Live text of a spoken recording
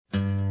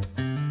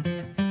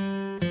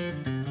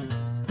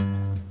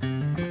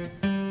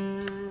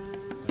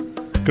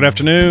Good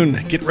afternoon.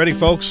 Get ready,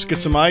 folks. Get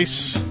some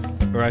ice,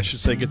 or I should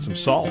say get some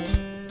salt,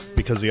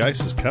 because the ice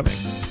is coming.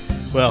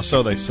 Well,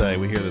 so they say.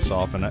 We hear this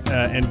often.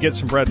 And get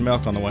some bread and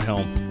milk on the way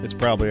home. It's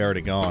probably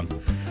already gone.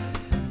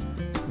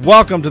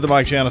 Welcome to the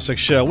Mike Janicek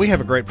Show. We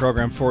have a great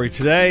program for you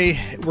today.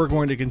 We're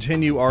going to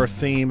continue our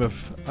theme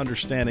of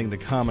understanding the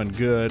common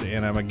good,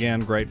 and I'm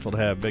again grateful to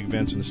have Big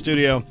Vince in the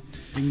studio.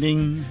 Ding,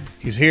 ding.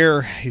 He's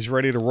here. He's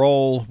ready to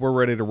roll. We're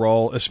ready to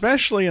roll,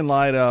 especially in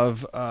light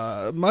of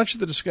much of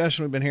the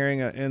discussion we've been hearing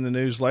in the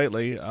news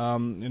lately.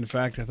 In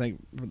fact, I think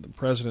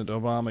President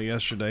Obama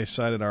yesterday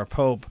cited our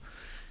Pope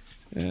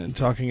and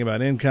talking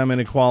about income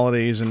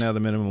inequalities, and now the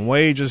minimum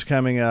wage is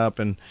coming up,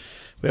 and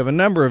we have a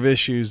number of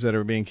issues that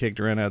are being kicked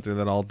around out there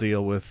that all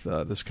deal with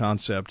this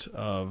concept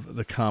of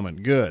the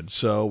common good.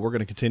 So we're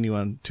going to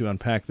continue to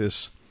unpack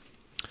this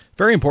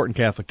very important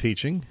Catholic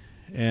teaching,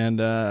 and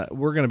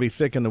we're going to be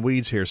thick in the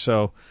weeds here.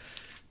 So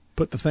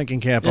put the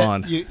thinking cap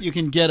on. You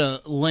can get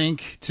a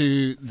link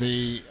to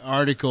the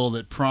article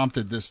that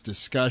prompted this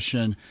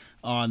discussion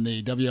on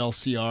the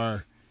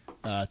WLCR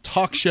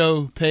talk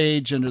show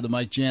page under the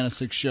Mike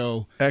Janicek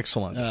Show.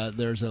 Excellent.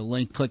 There's a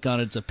link. Click on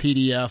it. It's a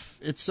PDF.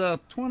 It's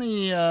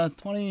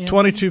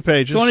 22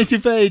 pages. 22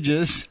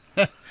 pages.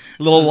 A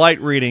little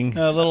light reading.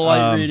 A little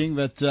light reading,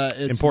 but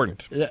it's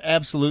important.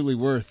 Absolutely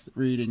worth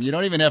reading. You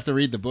don't even have to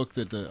read the book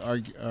that the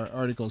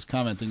article is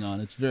commenting on.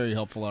 It's a very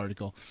helpful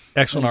article.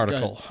 Excellent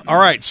article. All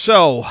right,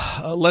 so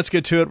let's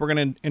get to it. We're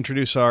going to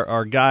introduce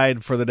our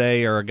guide for the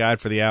day, or our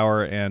guide for the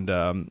hour,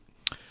 and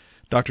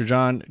Dr.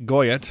 John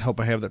Goyette, hope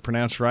I have that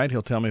pronounced right.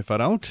 He'll tell me if I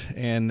don't.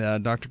 And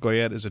Dr.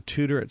 Goyette is a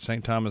tutor at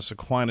St. Thomas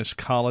Aquinas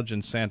College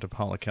in Santa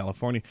Paula,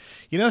 California.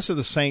 You notice that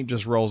the saint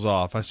just rolls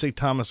off. I see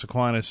Thomas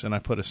Aquinas, and I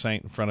put a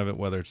saint in front of it,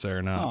 whether it's there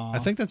or not. Aww. I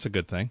think that's a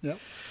good thing. Yep.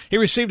 He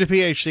received a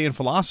Ph.D. in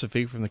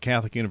philosophy from the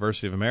Catholic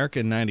University of America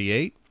in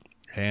 1998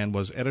 and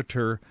was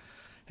editor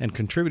and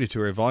contributed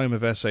to a volume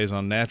of essays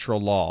on natural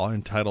law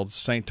entitled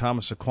St.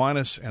 Thomas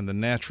Aquinas and the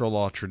Natural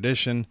Law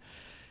Tradition.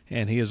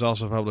 And he has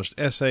also published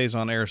essays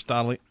on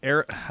Aristotelian.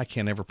 I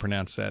can't ever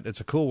pronounce that. It's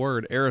a cool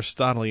word.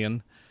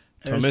 Aristotelian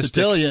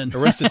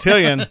Thomistic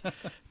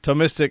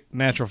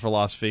natural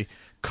philosophy.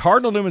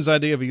 Cardinal Newman's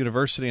idea of a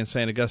university, and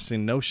St.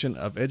 Augustine's notion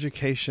of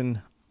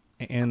education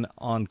and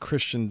on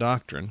Christian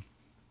doctrine.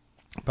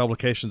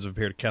 Publications have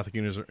appeared at Catholic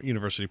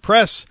University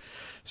Press,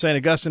 St.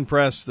 Augustine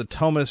Press, the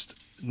Thomist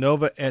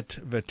Nova et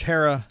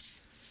Vetera,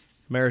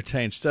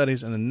 Maritain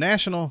Studies, and the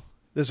National.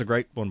 This is a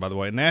great one, by the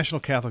way. National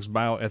Catholics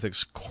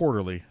Bioethics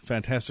Quarterly.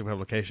 Fantastic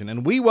publication.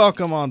 And we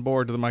welcome on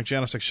board to the Mike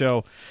Janicek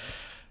Show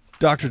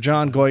Dr.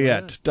 John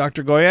Goyette.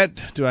 Dr.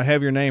 Goyette, do I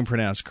have your name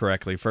pronounced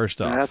correctly, first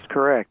off? That's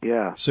correct,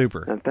 yeah.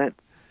 Super. And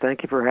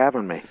thank you for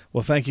having me.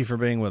 Well, thank you for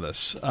being with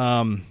us.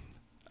 I'm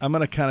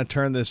going to kind of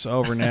turn this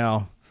over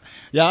now.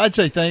 Yeah, I'd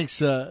say thanks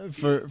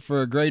for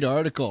a great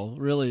article.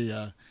 Really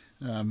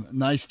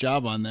nice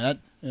job on that.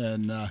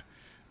 And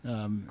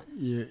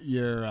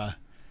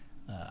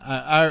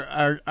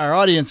Our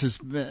audience has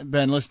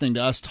been listening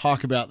to us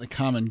talk about the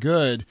common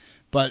good,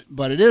 but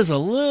it is a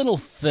little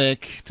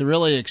thick to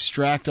really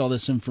extract all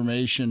this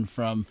information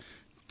from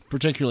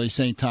particularly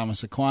St.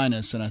 Thomas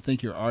Aquinas, and I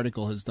think your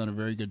article has done a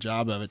very good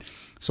job of it.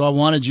 So I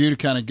wanted you to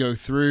kind of go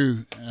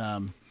through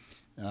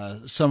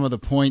some of the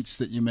points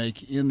that you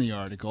make in the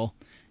article,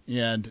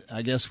 and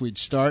I guess we'd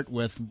start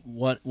with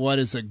what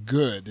is a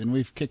good, and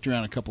we've kicked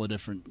around a couple of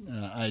different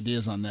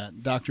ideas on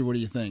that. Doctor, what do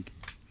you think?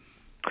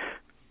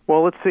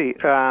 Well, let's see.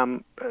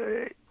 Aquinas,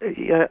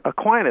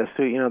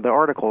 the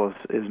article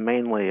is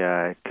mainly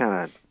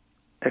kind of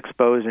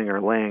exposing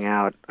or laying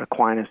out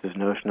Aquinas'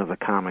 notion of the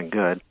common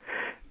good.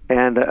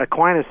 And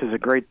Aquinas is a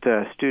great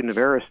student of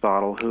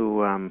Aristotle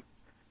who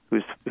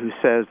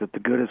says that the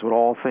good is what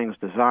all things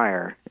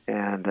desire.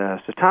 And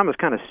so Thomas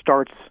kind of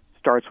starts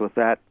with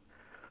that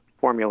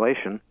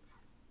formulation.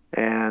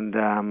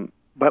 And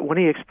but when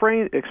he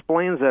explains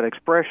that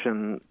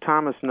expression,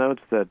 Thomas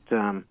notes that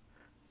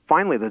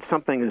finally, that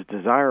something is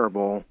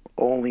desirable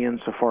only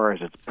insofar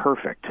as it's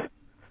perfect.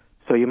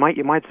 So you might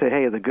say,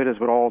 hey, the good is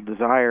what all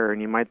desire,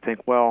 and you might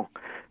think, well,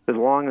 as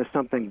long as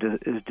something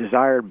is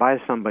desired by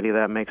somebody,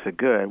 that makes it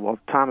good. Well,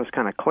 Thomas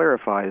kind of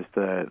clarifies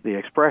the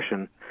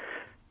expression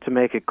to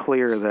make it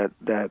clear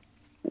that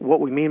what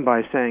we mean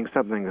by saying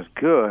something is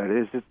good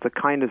is it's the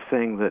kind of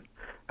thing that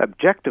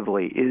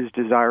objectively is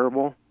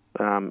desirable,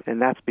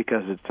 and that's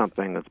because it's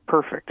something that's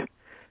perfect.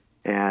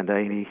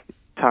 And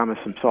Thomas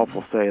himself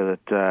will say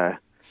that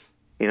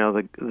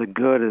the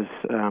good is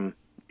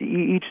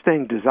each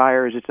thing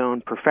desires its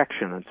own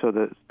perfection, and so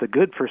the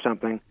good for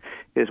something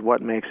is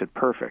what makes it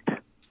perfect.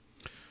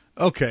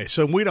 Okay,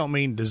 so we don't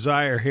mean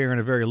desire here in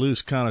a very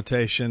loose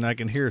connotation. I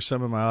can hear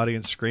some of my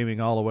audience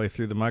screaming all the way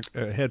through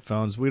the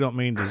headphones. We don't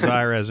mean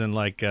desire as in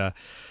like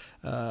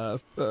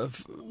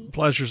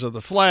pleasures of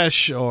the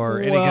flesh or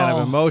any kind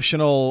of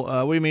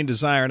emotional. We mean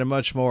desire in a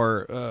much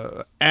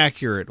more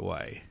accurate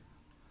way.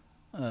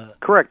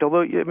 Correct.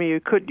 Although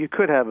you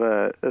could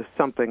have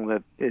something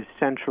that is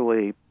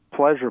centrally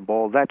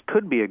pleasurable. That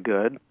could be a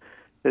good,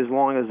 as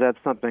long as that's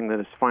something that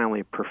is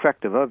finally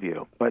perfective of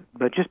you. But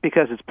just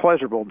because it's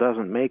pleasurable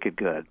doesn't make it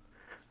good.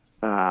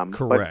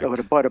 Correct.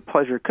 But a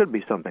pleasure could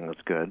be something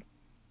that's good.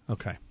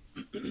 Okay.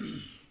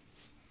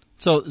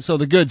 So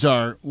the goods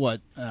are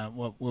what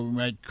we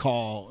might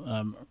call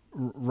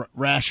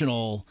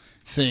rational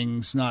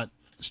things, not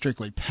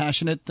strictly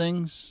passionate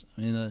things.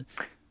 I mean,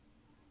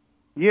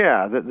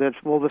 yeah,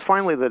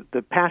 finally,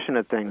 the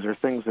passionate things are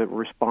things that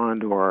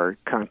respond to our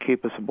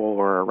concupiscible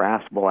or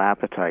irascible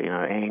appetite.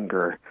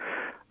 Anger.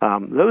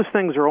 Those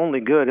things are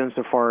only good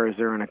insofar as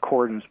they're in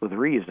accordance with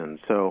reason.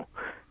 So,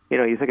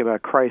 you think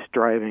about Christ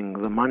driving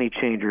the money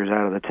changers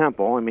out of the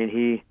temple. I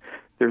mean,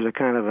 there's a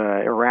kind of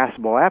a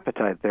irascible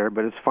appetite there,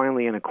 but it's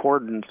finally in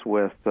accordance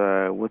with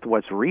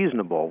what's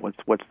reasonable,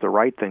 what's the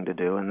right thing to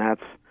do, and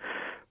that's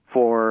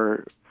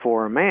for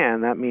a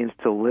man, that means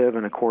to live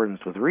in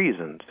accordance with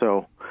reason.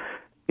 So,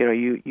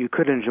 you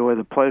could enjoy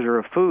the pleasure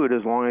of food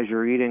as long as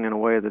you're eating in a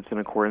way that's in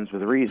accordance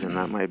with reason.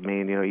 That might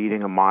mean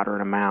eating a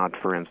moderate amount,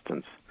 for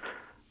instance.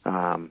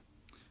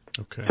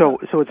 Okay. So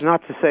it's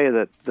not to say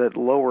that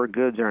lower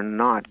goods are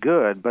not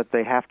good, but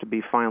they have to be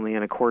finally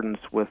in accordance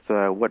with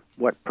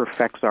what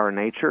perfects our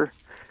nature,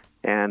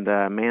 and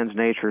man's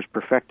nature is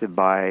perfected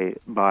by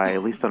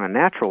at least on a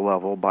natural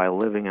level by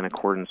living in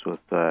accordance with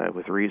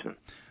reason.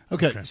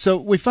 Okay, so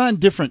we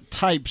find different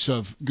types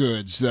of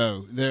goods,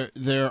 though.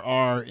 There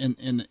are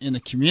in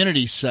the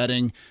community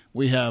setting,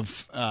 we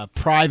have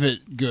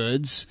private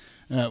goods,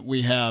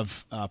 we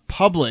have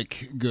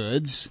public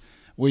goods.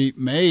 We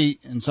may,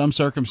 in some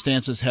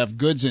circumstances, have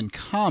goods in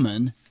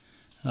common,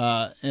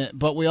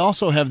 but we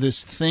also have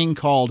this thing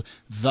called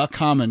the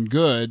common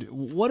good.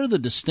 What are the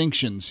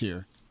distinctions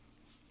here?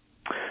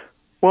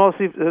 Well,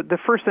 see, the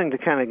first thing to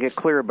kind of get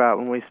clear about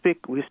when we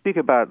speak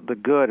about the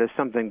good as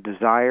something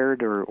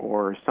desired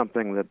or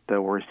something that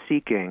we're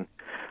seeking.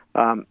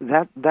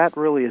 That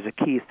really is a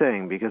key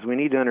thing, because we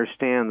need to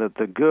understand that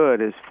the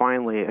good is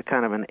finally a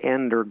kind of an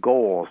end or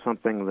goal,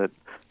 something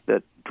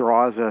that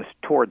draws us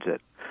towards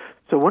it.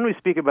 So when we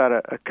speak about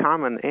a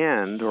common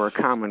end or a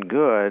common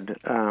good,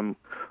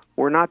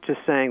 we're not just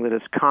saying that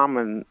it's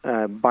common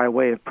by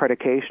way of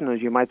predication,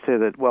 as you might say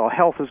that, well,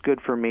 health is good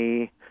for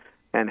me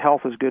and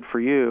health is good for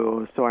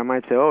you, so I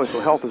might say, oh, so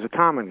health is a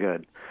common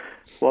good.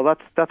 Well,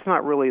 that's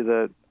not really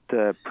the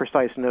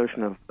precise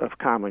notion of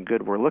common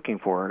good we're looking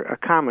for. A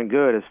common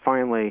good is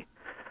finally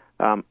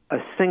a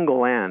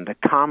single end, a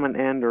common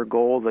end or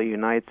goal that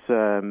unites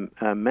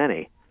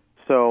many.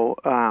 So,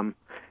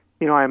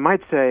 I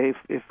might say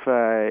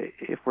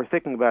if we're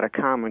thinking about a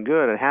common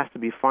good, it has to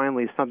be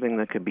finally something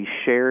that could be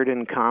shared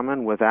in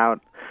common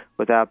without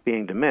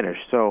being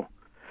diminished. So,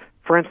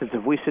 for instance,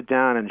 if we sit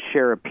down and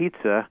share a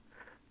pizza,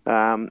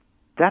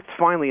 that's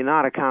finally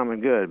not a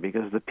common good,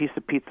 because the piece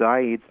of pizza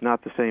I eat is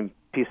not the same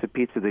piece of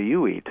pizza that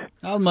you eat.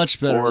 I much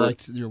better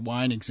liked your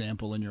wine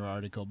example in your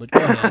article, but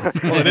go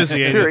ahead. Well, it is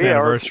the 80th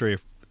anniversary.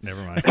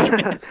 Never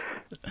mind.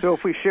 So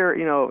if we share,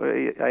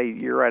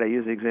 you're right, I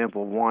use the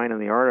example of wine in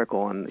the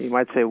article, and you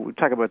might say, we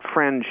talk about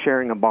friends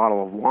sharing a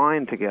bottle of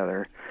wine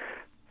together.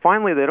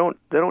 Finally, they don't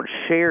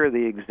share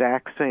the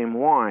exact same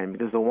wine,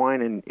 because the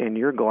wine in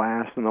your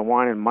glass and the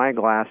wine in my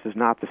glass is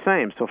not the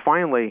same. So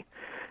finally,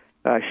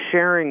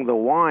 sharing the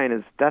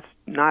wine that's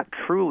not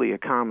truly a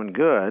common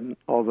good,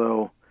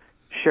 although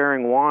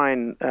sharing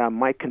wine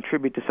might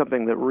contribute to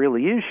something that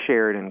really is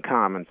shared in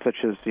common,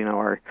 such as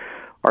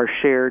our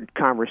shared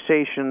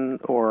conversation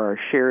or our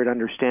shared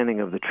understanding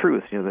of the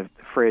truth. The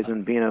phrase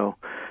in vino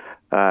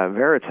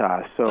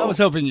veritas. So I was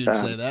hoping you'd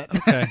say that.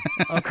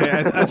 Okay.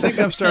 I think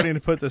I'm starting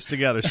to put this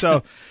together.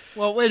 So,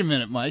 well, wait a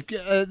minute, Mike.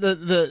 In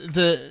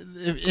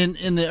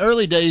the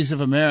early days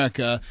of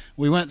America,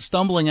 we went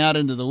stumbling out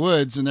into the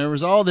woods, and there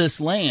was all this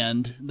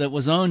land that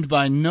was owned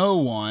by no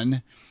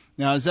one.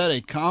 Now, is that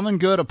a common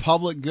good, a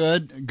public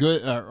good,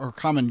 or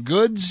common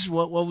goods?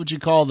 What would you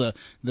call the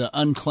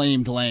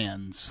unclaimed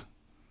lands?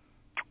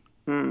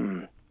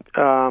 Well,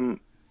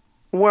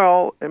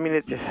 I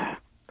mean,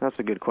 that's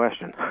a good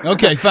question.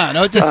 Okay, fine.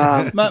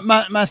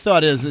 My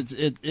thought is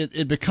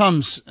it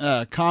becomes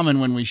common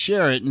when we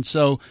share it, and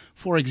so,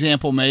 for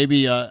example,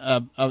 maybe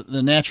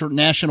the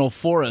national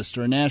forest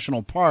or a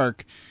national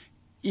park,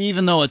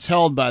 even though it's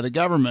held by the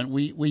government,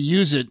 we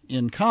use it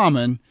in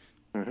common.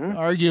 Mm-hmm.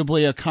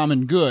 Arguably a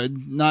common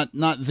good, not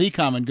the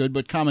common good,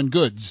 but common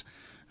goods.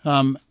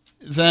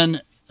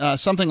 Then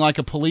something like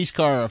a police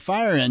car or a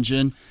fire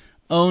engine,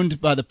 owned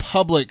by the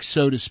public,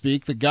 so to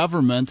speak, the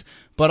government,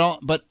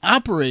 but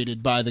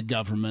operated by the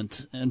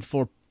government and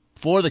for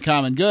the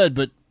common good,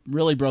 but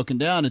really broken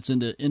down, it's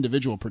into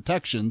individual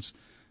protections.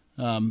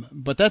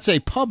 But that's a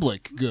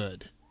public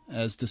good,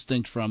 as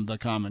distinct from the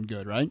common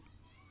good, right?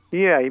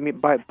 Yeah, you mean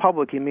by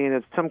public, you mean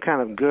it's some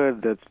kind of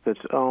good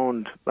that's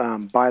owned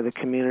by the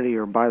community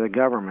or by the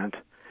government,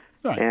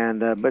 right.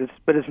 And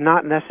but it's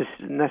not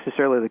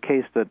necessarily the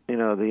case that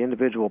the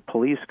individual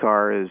police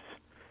car is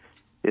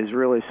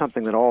really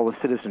something that all the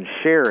citizens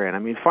share in. I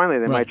mean, finally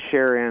they might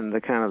share in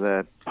the kind of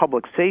the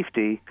public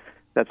safety.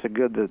 That's a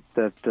good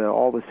that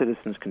all the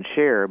citizens can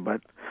share,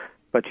 but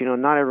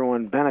not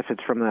everyone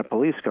benefits from that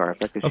police car.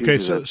 In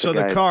fact, so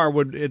the car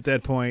would at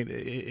that point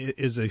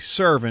is a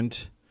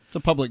servant. It's a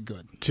public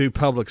good to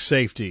public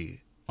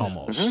safety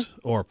almost,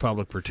 or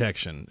public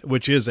protection,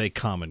 which is a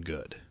common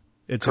good.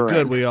 It's Correct. a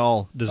good we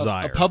all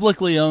desire. A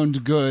publicly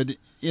owned good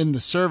in the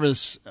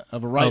service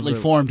of a rightly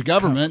formed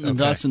government, and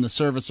thus in the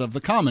service of the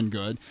common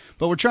good.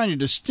 But we're trying to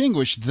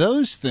distinguish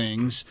those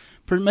things.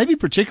 Maybe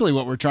particularly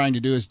what we're trying to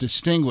do is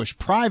distinguish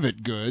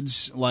private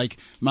goods, like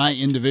my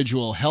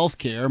individual health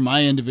care,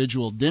 my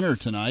individual dinner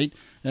tonight,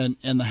 and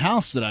the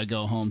house that I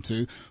go home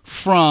to,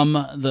 from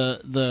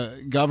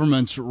the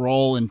government's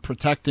role in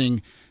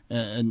protecting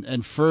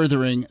and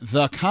furthering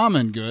the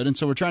common good. And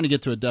so we're trying to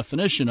get to a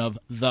definition of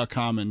the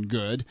common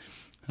good.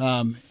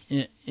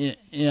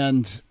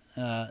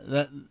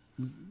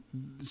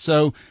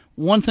 So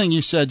one thing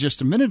you said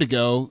just a minute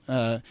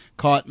ago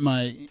caught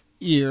my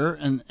ear,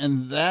 and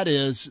that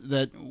is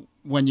that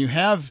when you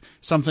have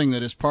something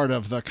that is part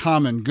of the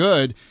common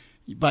good,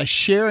 by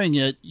sharing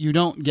it, you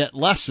don't get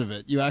less of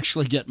it. You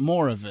actually get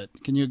more of it.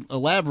 Can you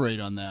elaborate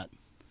on that?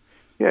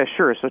 Yeah,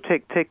 sure. So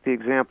take the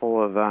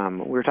example of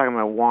we were talking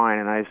about wine,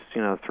 and I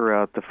threw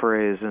out the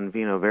phrase "in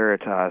vino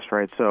veritas,"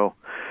 right? So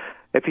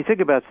if you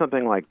think about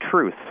something like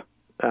truth,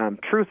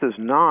 truth is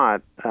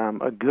not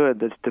a good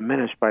that's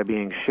diminished by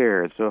being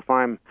shared. So if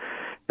I'm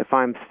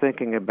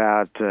thinking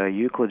about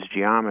Euclid's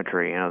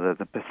geometry,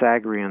 the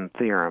Pythagorean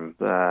theorem,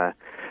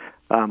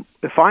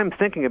 if I'm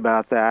thinking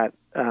about that,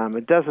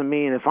 it doesn't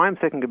mean if I'm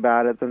thinking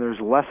about it, then there's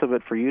less of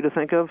it for you to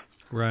think of.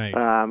 Right.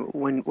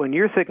 When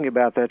you're thinking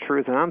about that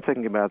truth and I'm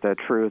thinking about that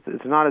truth,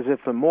 it's not as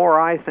if the more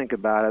I think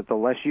about it, the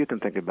less you can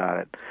think about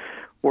it.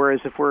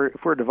 Whereas if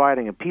we're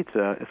dividing a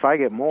pizza, if I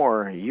get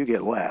more, you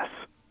get less.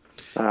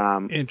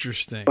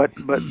 Interesting.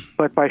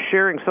 But by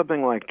sharing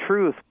something like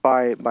truth,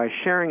 by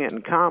sharing it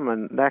in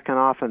common, that can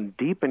often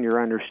deepen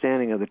your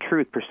understanding of the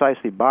truth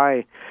precisely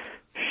by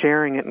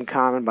sharing it in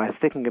common, by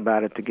thinking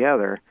about it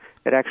together.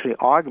 It actually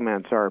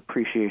augments our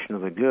appreciation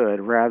of the good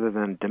rather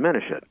than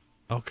diminish it.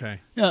 Okay.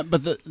 Yeah,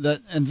 but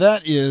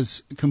that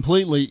is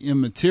completely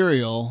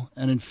immaterial,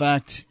 and in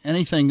fact,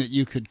 anything that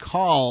you could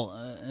call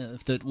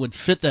that would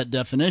fit that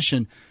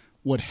definition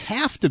would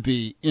have to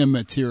be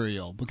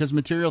immaterial, because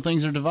material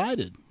things are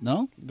divided.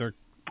 No, they're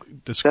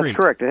discrete. That's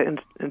correct. In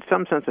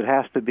some sense, it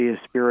has to be a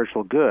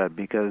spiritual good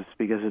because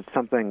it's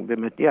something.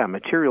 Yeah,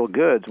 material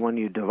goods, when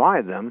you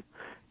divide them,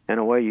 in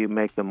a way, you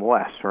make them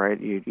less. Right?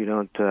 You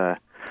don't.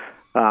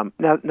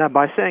 Now,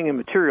 by saying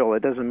immaterial,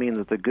 it doesn't mean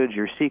that the goods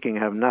you're seeking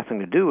have nothing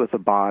to do with the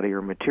body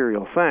or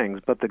material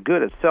things, but the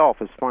good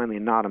itself is finally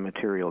not a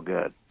material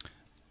good.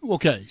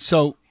 Okay,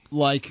 so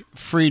like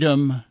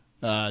freedom,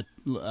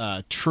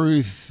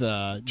 truth,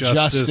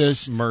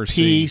 justice,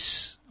 mercy,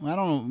 peace. I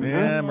don't know.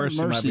 Yeah,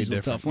 mercy might be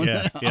different. Tough one.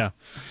 Yeah.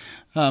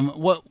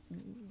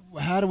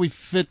 How do we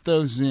fit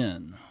those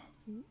in?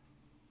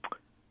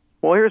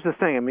 Well, here's the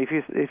thing. I mean,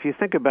 if you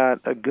think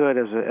about a good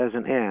as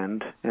an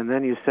end, and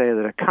then you say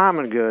that a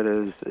common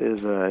good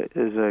is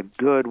a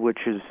good which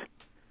is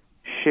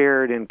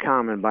shared in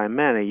common by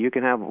many, you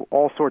can have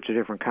all sorts of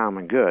different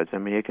common goods. I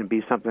mean, it can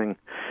be something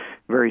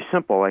very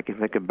simple, like you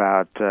think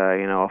about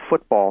a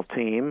football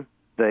team.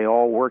 They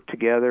all work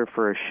together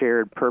for a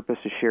shared purpose,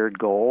 a shared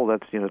goal.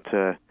 That's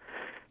to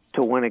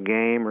win a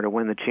game or to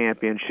win the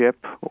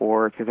championship.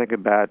 Or if you think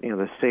about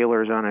the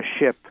sailors on a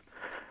ship.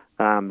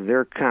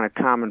 Their kind of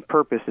common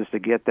purpose is to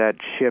get that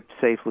ship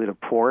safely to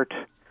port.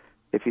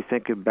 If you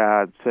think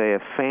about, say, a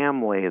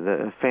family,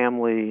 the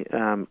family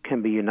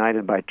can be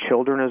united by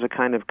children as a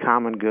kind of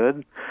common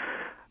good.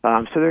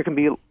 So there can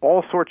be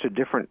all sorts of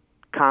different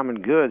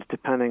common goods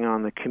depending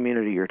on the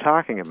community you're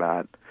talking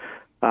about.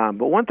 But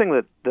one thing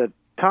that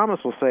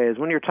Thomas will say is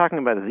when you're talking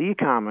about the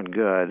common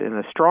good, in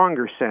a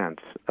stronger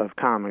sense of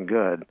common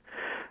good,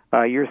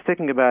 you're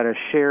thinking about a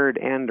shared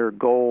end or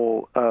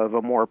goal of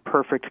a more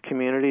perfect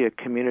community, a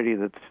community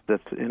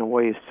that's in a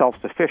way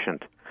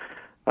self-sufficient.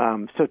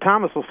 So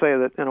Thomas will say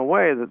that in a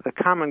way that the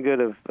common good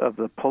of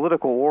the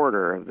political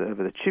order, of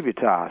the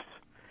civitas,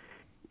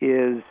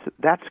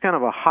 that's kind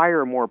of a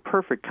higher, more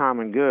perfect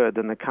common good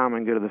than the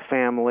common good of the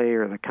family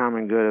or the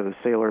common good of the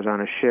sailors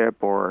on a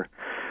ship or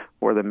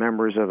the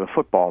members of a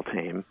football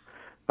team.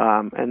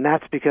 And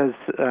that's because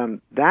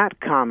that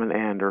common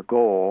end or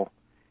goal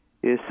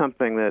is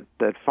something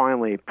that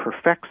finally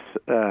perfects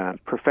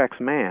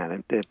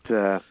man.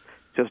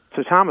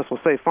 So Thomas will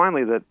say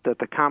finally that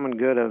the common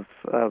good of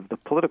the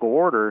political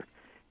order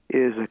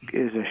is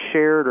a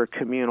shared or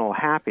communal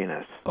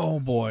happiness. Oh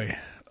boy,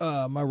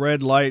 my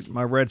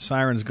red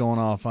siren's going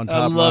off on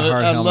top of my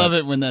hard helmet. I love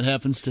it when that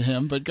happens to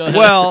him. But go ahead.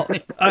 Well,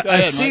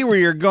 I see where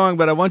you're going,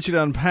 but I want you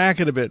to unpack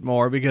it a bit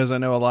more because I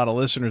know a lot of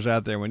listeners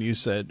out there when you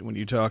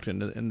talked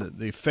and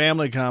the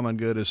family common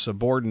good is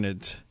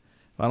subordinate.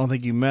 I don't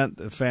think you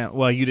meant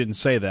well, you didn't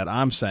say that.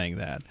 I'm saying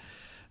that.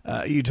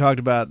 You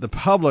talked about the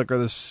public, or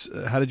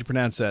how did you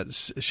pronounce that?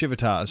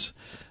 Civitas.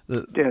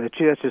 That's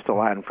just the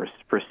Latin for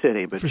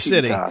city, but for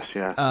civitas,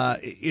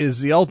 city,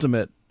 is the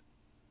ultimate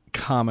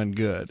common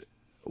good.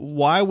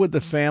 Why would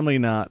the family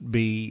not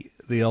be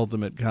the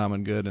ultimate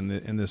common good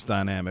in this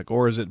dynamic,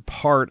 or is it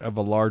part of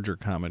a larger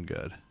common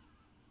good?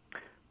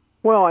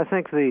 Well, I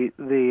think the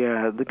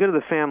good of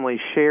the family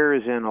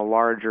shares in a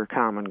larger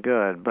common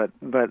good, but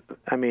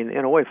I mean,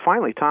 in a way,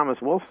 finally, Thomas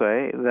will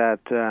say that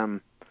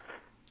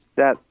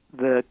that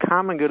the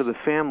common good of the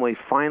family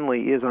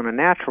finally is on a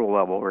natural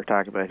level. We're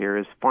talking about here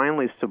is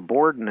finally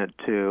subordinate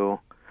to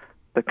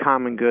the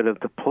common good of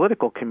the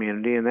political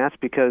community, and that's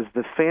because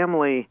the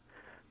family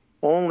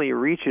only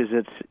reaches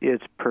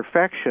its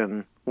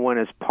perfection when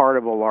it's part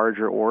of a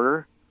larger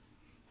order.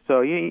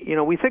 So you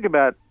know we think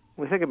about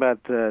say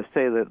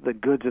the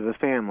goods of a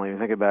family. We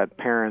think about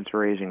parents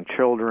raising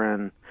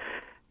children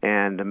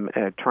and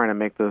trying to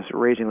make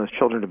raising those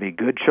children to be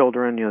good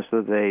children, you know,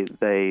 so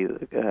they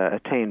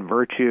attain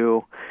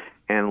virtue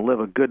and live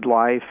a good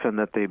life, and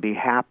that they be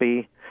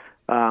happy.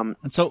 And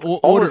so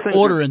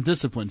order and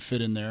discipline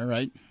fit in there,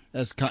 right?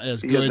 As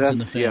goods in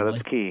the family. Yeah,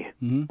 that's key.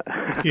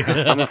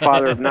 Mm-hmm. I'm a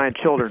father of 9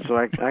 children, so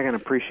I can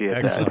appreciate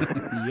that.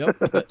 Yep.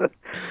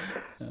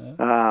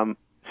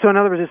 So in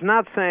other words, it's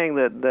not saying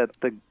that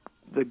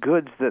the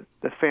goods that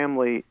the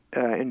family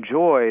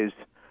enjoys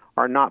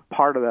are not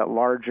part of that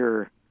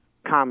larger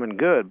common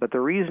good, but the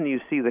reason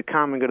you see the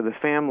common good of the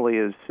family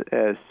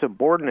as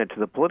subordinate to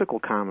the political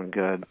common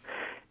good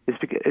is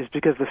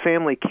because the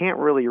family can't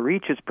really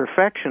reach its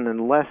perfection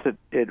unless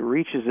it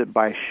reaches it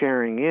by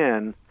sharing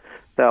in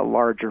that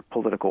larger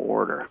political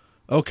order.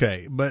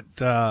 Okay, but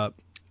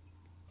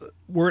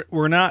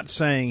we're not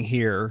saying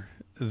here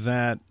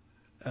that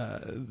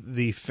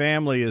the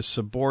family is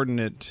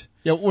subordinate.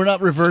 Yeah, we're not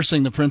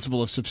reversing the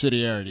principle of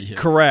subsidiarity here.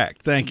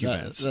 Correct. Thank you,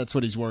 Vince. That's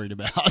what he's worried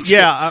about.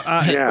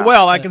 Yeah.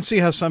 Well, I can see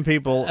how some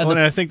people, and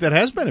I think that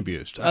has been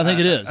abused. I think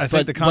it is. I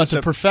think the concept,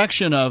 but the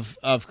perfection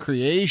of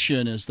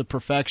creation is the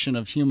perfection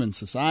of human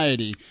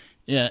society,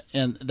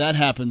 and that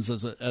happens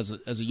as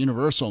a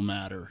universal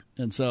matter.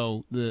 And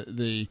so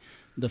the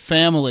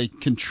family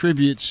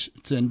contributes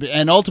to,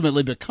 and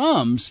ultimately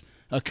becomes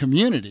a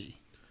community,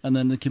 and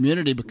then the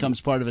community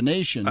becomes part of a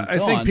nation. And I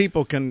think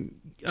people can.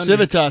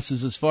 Civitas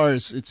is, as far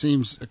as it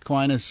seems,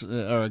 Aquinas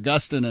or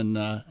Augustine and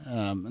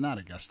not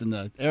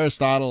Augustine,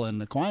 Aristotle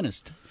and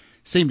Aquinas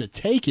seem to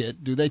take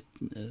it. Do they?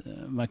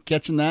 Am I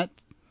catching that?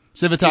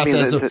 Civitas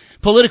as a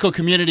political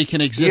community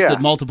can exist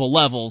at multiple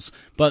levels,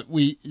 but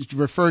we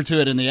refer to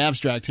it in the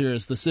abstract here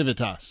as the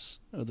civitas.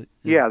 The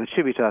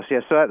civitas. Yeah,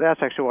 so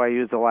that's actually why I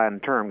use the Latin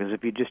term, because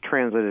if you just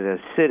translate it as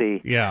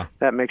city,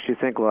 that makes you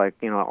think like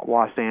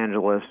Los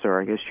Angeles, or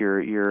I guess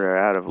you're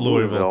out of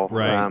Louisville,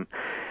 right?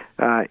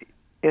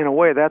 In a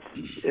way, that's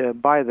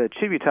by the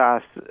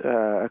civitas.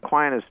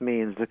 Aquinas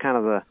means the kind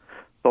of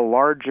the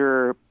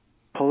larger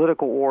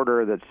political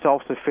order that's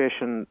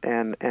self-sufficient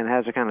and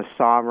has a kind of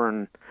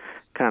sovereign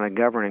kind of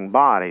governing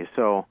body.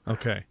 So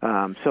okay.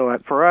 So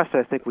for us,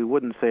 I think we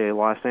wouldn't say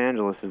Los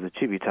Angeles is the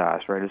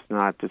civitas, right?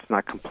 It's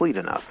not complete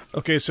enough.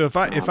 Okay, so if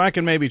I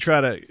can maybe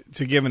try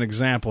to give an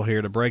example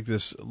here to break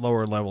this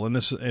lower level, and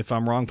this, if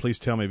I'm wrong, please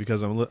tell me,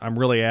 because I'm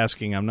really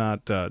asking, I'm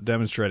not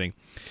demonstrating.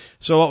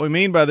 So what we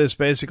mean by this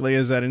basically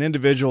is that an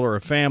individual or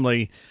a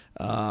family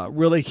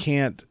really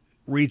can't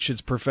reach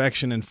its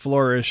perfection and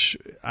flourish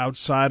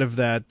outside of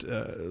that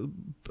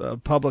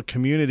public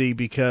community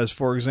because,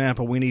 for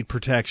example, we need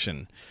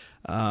protection.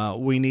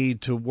 We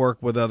need to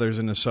work with others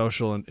in a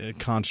social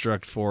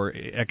construct for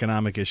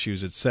economic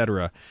issues,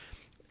 etc.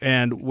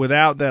 And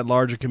without that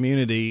larger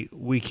community,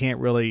 we can't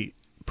really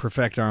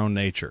perfect our own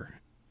nature.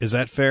 Is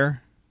that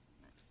fair?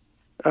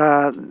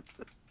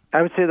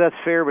 I would say that's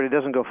fair, but it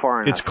doesn't go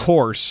far enough. It's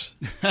coarse.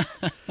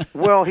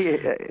 Well,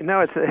 I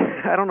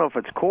don't know if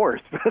it's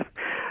coarse, but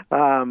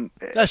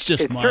that's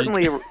just Mike.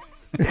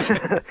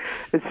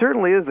 It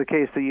certainly is the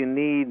case that you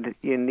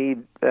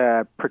need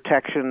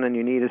protection, and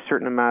you need a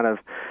certain amount of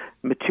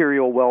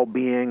material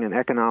well-being and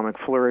economic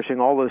flourishing.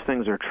 All those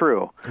things are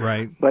true.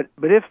 Right. But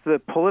if the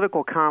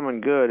political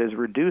common good is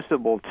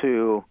reducible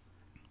to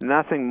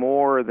nothing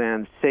more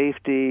than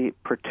safety,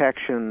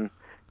 protection,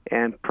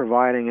 and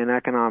providing an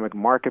economic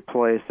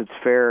marketplace that's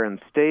fair and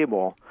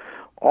stable,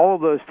 all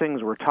of those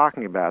things we're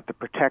talking about, the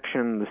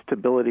protection, the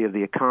stability of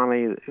the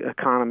economy,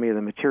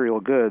 the material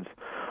goods,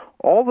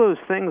 all those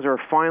things are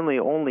finally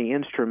only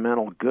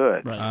instrumental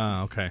good.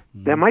 Right. Okay.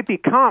 They might be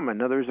common.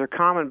 In other words, they're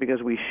common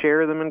because we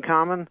share them in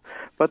common,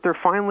 but they're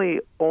finally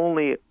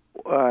only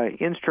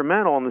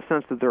instrumental in the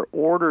sense that they're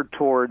ordered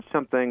towards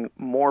something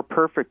more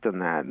perfect than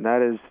that, and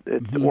that is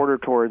it's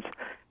ordered towards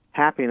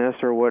happiness,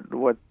 or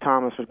what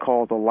Thomas would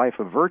call the life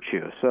of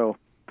virtue. So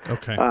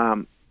okay.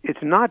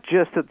 It's not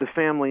just that the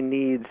family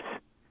needs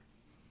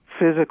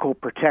physical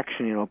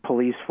protection,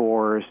 police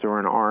force or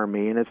an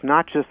army, and it's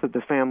not just that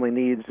the family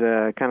needs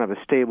kind of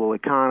a stable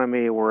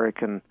economy where it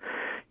can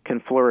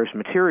flourish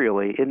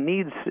materially. It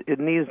needs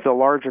the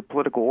larger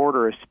political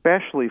order,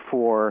 especially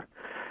for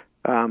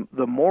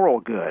the moral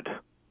good.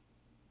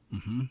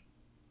 Mm-hmm.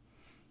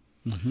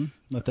 Mm-hmm.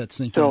 Let that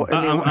sink in.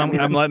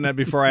 I'm letting that,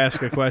 before I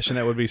ask a question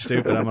that would be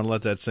stupid, I'm going to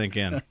let that sink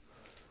in.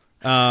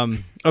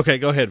 Okay,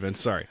 go ahead,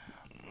 Vince. Sorry.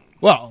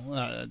 Well,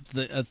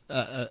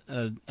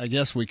 I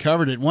guess we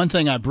covered it. One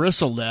thing I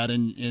bristled at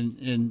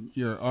in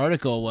your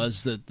article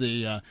was that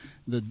the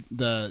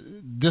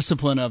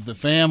discipline of the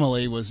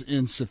family was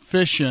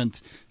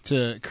insufficient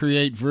to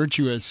create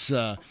virtuous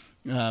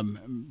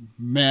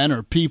men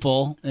or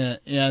people,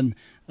 and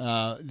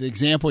the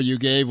example you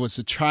gave was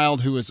a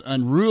child who was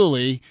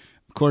unruly.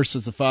 Of course,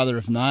 as a father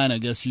of 9, I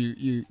guess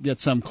you get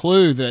some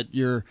clue that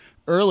your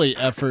early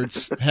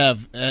efforts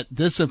at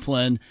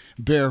discipline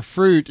bear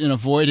fruit in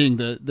avoiding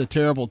the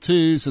terrible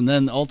twos and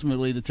then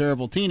ultimately the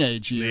terrible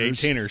teenage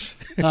years. The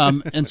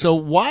 18ers. And so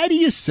why do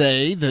you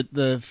say that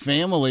the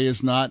family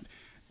is not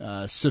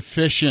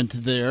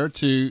sufficient there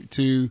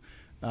to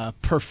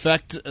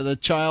perfect the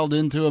child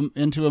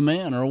into a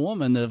man or a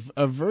woman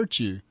of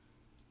virtue?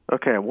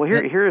 Okay, well,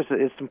 here's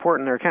it's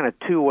important. There are kind of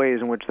two ways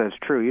in which that's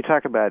true. You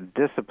talk about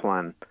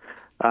discipline.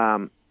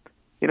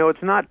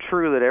 It's not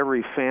true that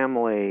every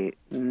family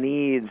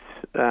needs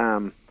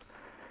the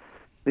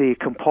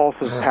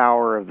compulsive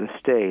power of the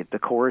state, the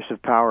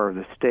coercive power of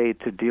the state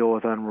to deal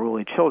with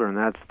unruly children.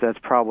 That's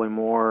probably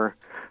more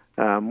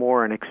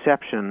an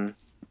exception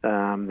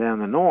than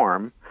the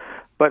norm.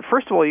 But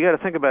first of all, you got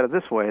to think about it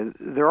this way: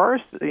 there are,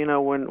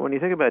 when you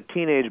think about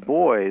teenage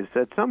boys,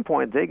 at some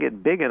point they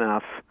get big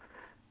enough,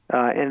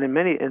 and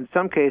in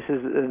some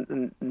cases,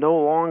 no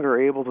longer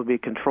able to be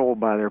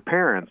controlled by their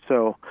parents.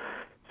 So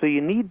you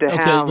need to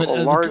have a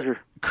larger...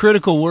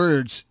 Critical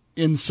words,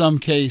 in some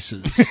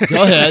cases.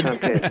 Go ahead. In some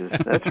cases,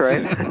 that's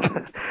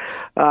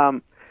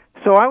right.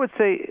 So I would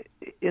say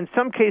in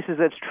some cases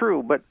that's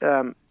true, but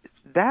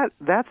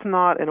that's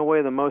not, in a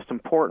way, the most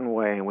important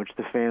way in which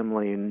the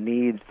family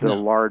needs the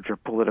larger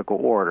political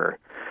order.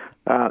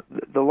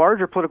 The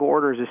larger political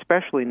order is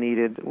especially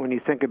needed when you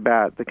think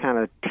about the kind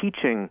of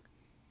teaching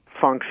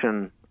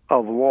function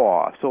of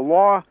law. So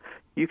law...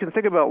 You can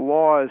think about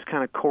law as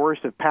kind of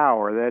coercive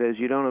power. That is,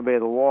 you don't obey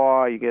the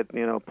law, you get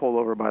pulled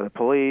over by the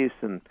police,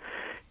 and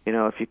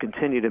if you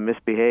continue to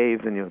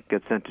misbehave, then you'll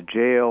get sent to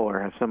jail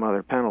or have some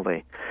other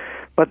penalty.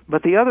 But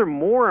the other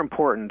more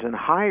important and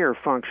higher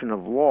function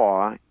of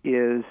law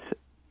is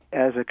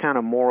as a kind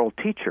of moral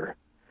teacher.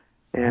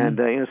 And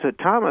so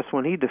Thomas,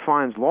 when he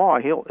defines law,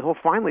 he'll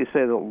finally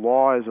say that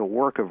law is a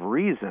work of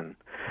reason.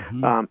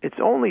 It's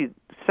only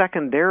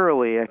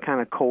secondarily a kind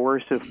of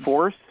coercive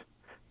force.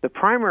 The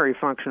primary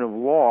function of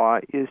law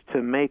is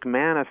to make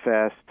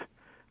manifest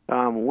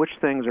which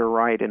things are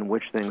right and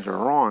which things are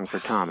wrong for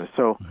Thomas.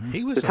 So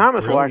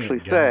Thomas will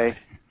actually say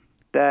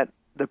that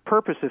the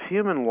purpose of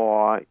human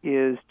law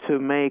is to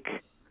make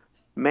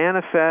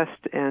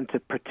manifest and to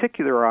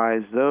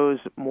particularize those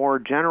more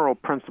general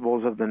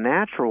principles of the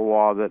natural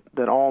law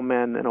that all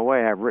men, in a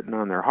way, have written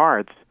on their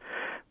hearts.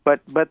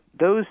 But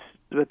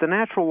the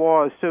natural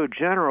law is so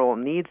general, it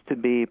needs to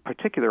be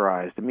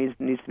particularized. It needs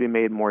to be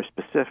made more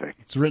specific.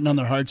 It's written on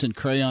their hearts in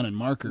crayon and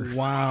marker.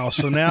 Wow.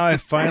 So now I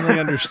finally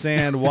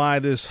understand why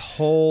this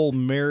whole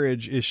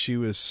marriage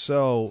issue is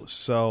so,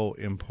 so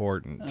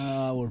important.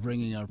 We're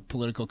bringing our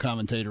political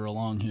commentator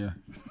along here.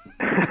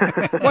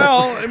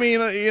 Well, I mean,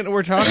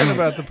 we're talking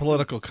about the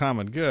political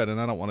common good, and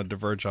I don't want to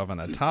diverge off on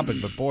that topic,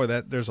 but boy,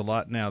 there's a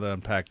lot now to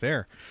unpack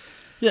there.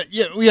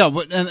 Yeah,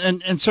 but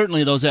and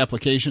certainly those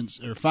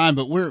applications are fine.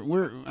 But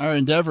our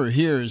endeavor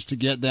here is to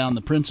get down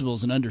the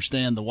principles and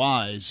understand the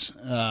whys.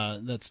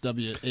 That's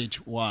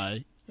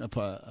WHY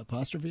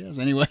apostrophe S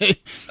anyway.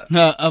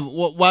 Of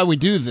why we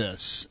do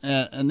this,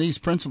 and these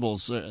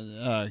principles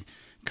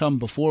come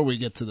before we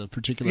get to the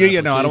particular.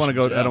 Yeah. No, I don't want to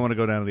go. I don't want to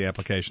go down to the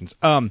applications.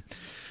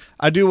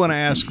 I do want to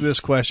ask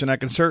this question. I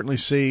can certainly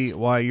see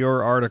why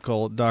your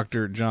article,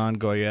 Dr. John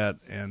Goyette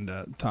and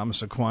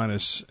Thomas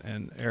Aquinas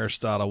and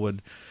Aristotle,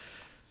 would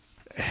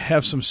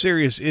have some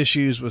serious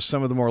issues with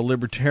some of the more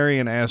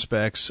libertarian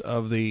aspects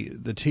of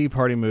the Tea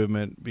Party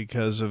movement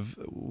because of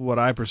what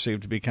I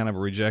perceive to be kind of a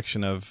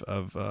rejection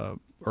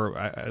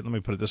let me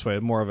put it this way,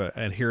 more of an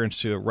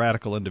adherence to a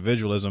radical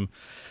individualism.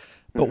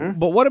 But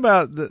what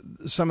about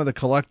some of the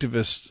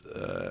collectivist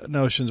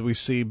notions we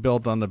see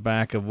built on the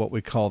back of what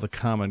we call the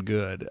common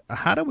good?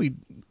 How do we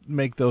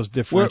make those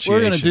differentiations? We're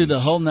going to do the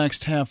whole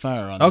next half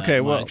hour on that.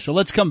 Okay, well, so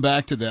let's come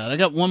back to that. I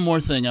got one more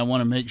thing I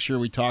want to make sure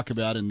we talk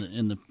about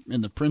in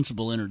the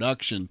principal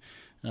introduction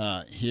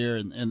here,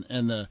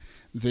 and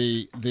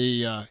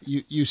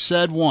you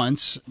said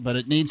once, but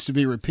it needs to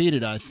be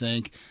repeated. I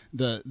think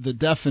the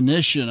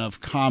definition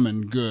of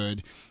common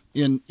good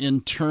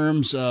in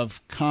terms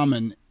of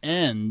common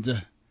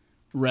end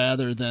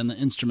rather than the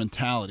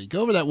instrumentality.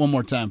 Go over that one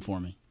more time for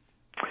me.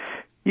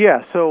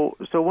 Yeah, so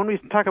when we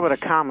talk about a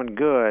common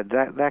good,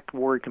 that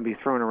word can be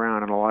thrown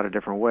around in a lot of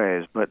different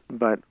ways. But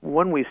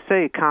when we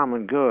say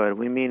common good,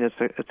 we mean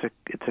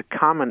it's a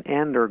common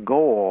end or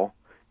goal.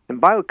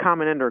 And by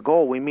common end or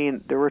goal, we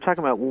mean that we're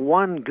talking about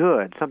one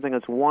good, something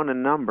that's one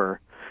in number,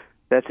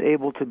 that's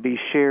able to be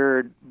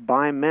shared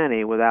by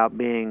many without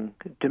being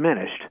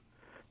diminished.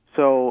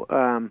 So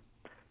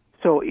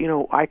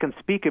I can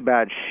speak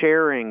about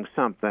sharing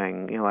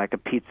something, like a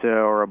pizza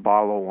or a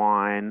bottle of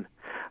wine.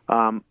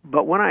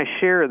 But when I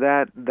share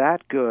that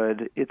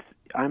good,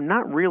 I'm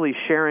not really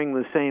sharing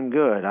the same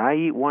good. I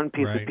eat one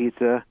piece of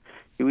pizza,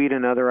 you eat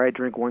another. I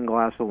drink one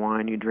glass of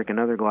wine, you drink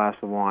another glass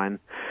of wine.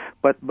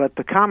 But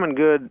the common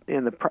good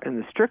in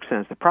the strict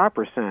sense, the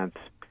proper sense,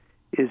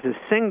 is a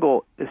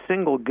single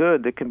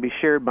good that can be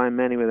shared by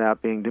many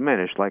without being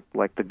diminished, like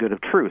the good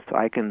of truth.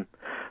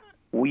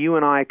 You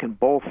and I can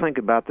both think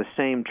about the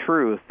same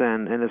truth,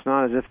 and it's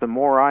not as if the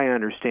more I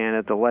understand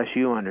it, the less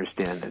you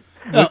understand it.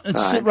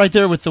 It's right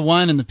there with the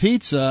wine and the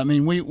pizza. I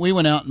mean, we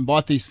went out and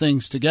bought these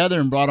things together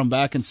and brought them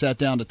back and sat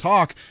down to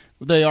talk.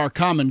 They are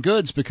common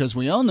goods because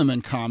we own them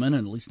in common,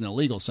 at least in a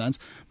legal sense.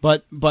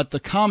 But the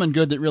common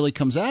good that really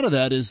comes out of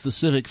that is the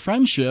civic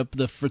friendship,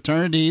 the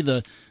fraternity,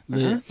 and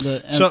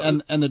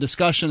the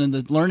discussion and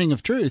the learning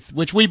of truth,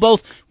 which we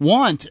both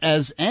want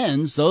as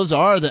ends. Those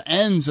are the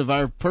ends of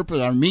our purpose,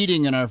 our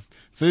meeting and our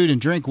food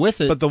and drink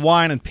with it. But the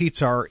wine and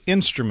pizza are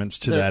instruments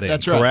to that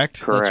end,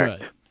 correct? Correct.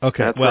 That's right.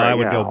 Okay, that's well, right, I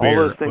would go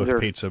beer with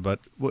pizza, but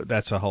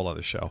that's a whole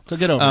other show. So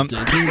get over it,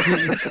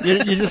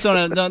 dude. You just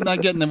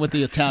not getting them with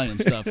the Italian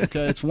stuff,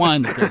 okay? It's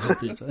wine that goes with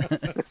pizza.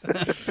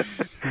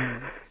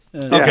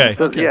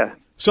 Okay.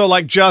 So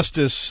like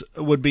justice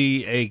would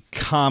be a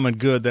common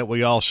good that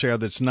we all share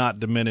that's not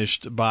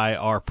diminished by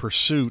our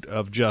pursuit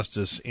of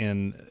justice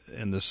in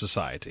the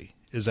society.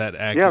 Is that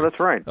accurate? Yeah, that's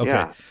right.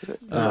 Okay.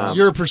 Yeah.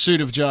 Your pursuit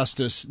of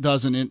justice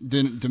doesn't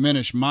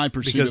diminish my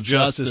pursuit of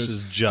justice. Because justice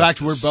is justice. In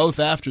fact, we're both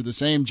after the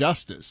same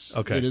justice.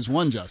 Okay. It is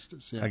one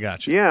justice. Yeah. I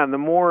got you. Yeah, and the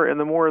more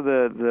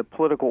the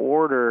political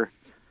order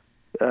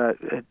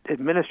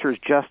administers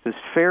justice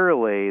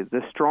fairly,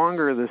 the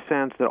stronger the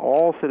sense that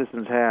all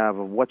citizens have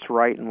of what's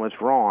right and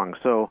what's wrong.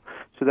 So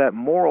that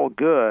moral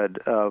good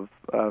of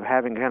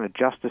having kind of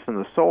justice in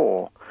the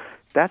soul,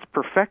 that's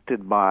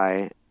perfected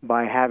by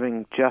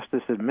having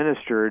justice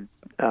administered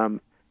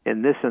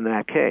in this and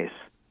that case.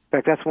 In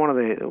fact, that's one of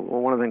the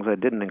things I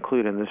didn't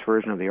include in this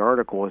version of the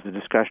article is the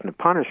discussion of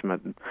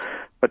punishment.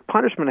 But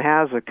punishment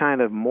has a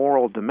kind of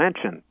moral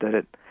dimension that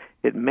it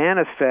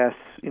manifests.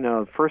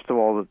 First of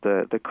all,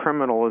 that the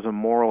criminal is a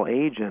moral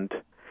agent,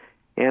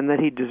 and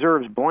that he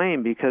deserves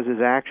blame because his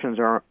actions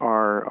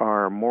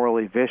are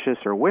morally vicious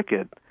or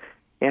wicked.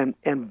 And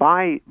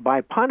by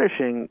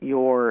punishing,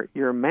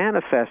 you're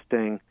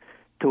manifesting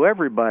to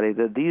everybody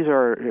that these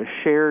are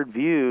shared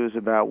views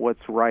about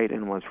what's right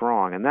and what's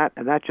wrong, and that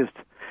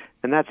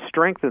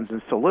strengthens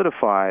and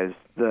solidifies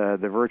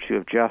the virtue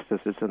of justice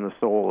that's in the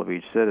soul of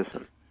each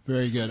citizen.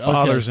 Very good.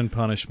 Fathers and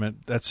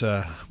punishment. That's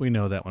we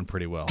know that one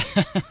pretty well.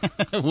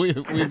 We've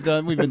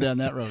been down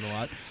that road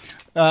a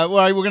lot.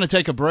 We're going to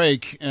take a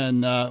break,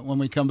 and when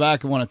we come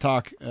back, I want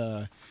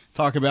to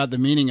talk about the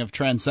meaning of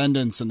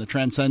transcendence and the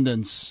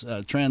transcendence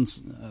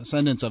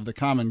of the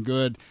common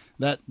good.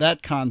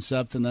 That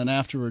concept, and then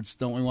afterwards,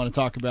 don't we want to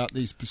talk about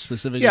these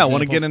specific examples? I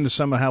want to get into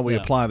some of how we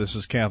apply this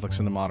as Catholics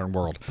in the modern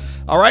world.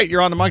 All right,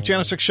 you're on the Mike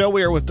Janicek Show.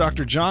 We are with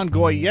Dr. John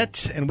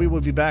Goyette, and we will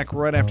be back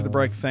right after the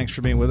break. Thanks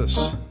for being with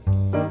us.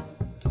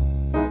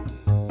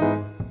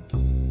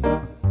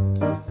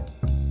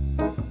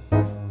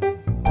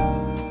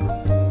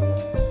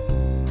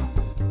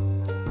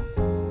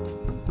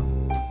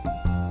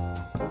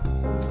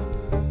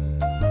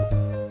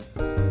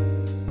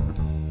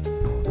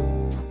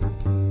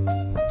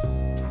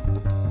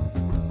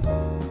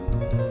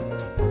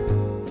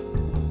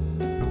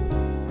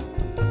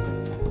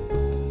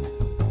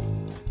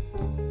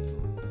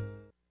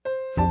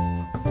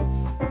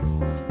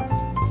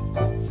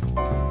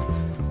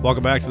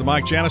 Welcome back to the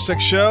Mike Janicek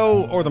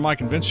Show, or the Mike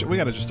and Vince Show. We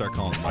got to just start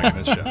calling it the Mike and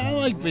Vince Show. I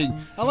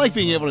like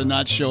being able to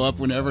not show up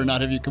whenever,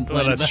 not have you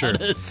complain that's about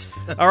true. it.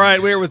 All right,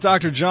 we are with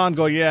Dr. John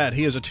Goyette.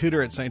 He is a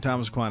tutor at St.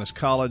 Thomas Aquinas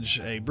College,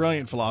 a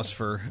brilliant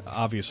philosopher,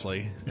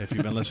 obviously, if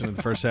you've been listening to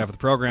the first half of the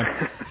program.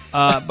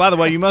 By the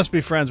way, you must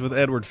be friends with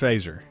Edward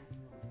Feser.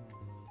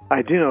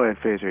 I do know Ed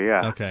Feser,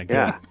 yeah. Okay, good.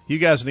 Yeah. You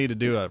guys need to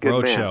do a Good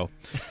road man. show.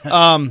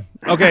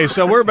 Okay,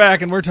 so we're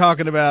back, and we're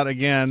talking about,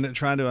 again,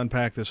 trying to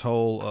unpack this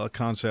whole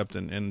concept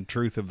and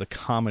truth of the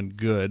common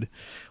good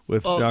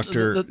with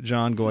Dr.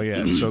 John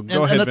Goyette. So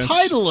go ahead, And the Vince.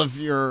 title of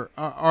your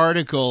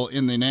article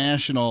in the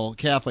National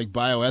Catholic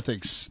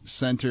Bioethics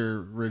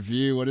Center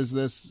Review, what is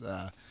this?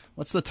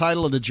 What's the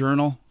title of the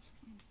journal,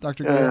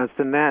 Dr. Goyette? It's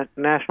the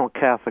National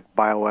Catholic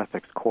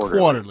Bioethics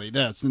Quarterly.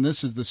 And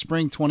this is the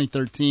spring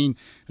 2013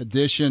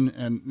 edition,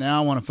 and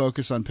now I want to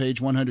focus on page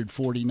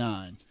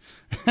 149,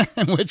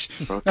 which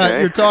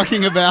you're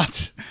talking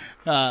about.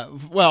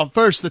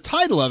 First, the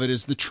title of it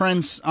is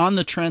on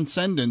the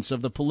transcendence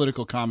of the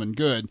political common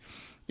good,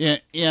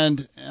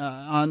 and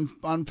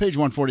on page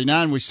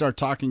 149 we start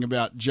talking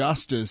about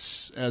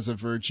justice as a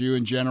virtue,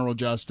 and general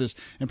justice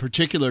and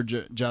particular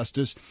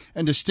justice,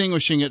 and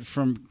distinguishing it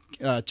from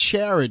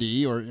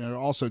charity, or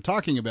also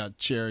talking about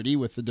charity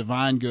with the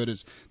divine good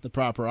as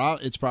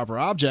its proper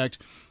object.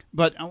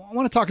 But I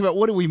want to talk about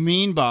what do we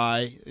mean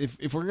by,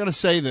 if we're going to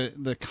say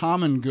that the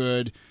common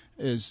good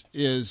is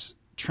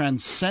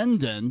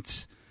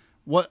transcendent,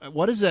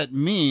 what does that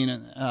mean?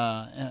 Is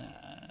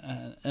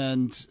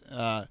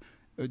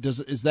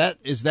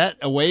that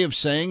a way of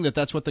saying that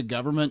that's what the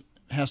government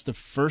has to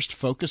first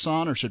focus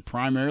on, or should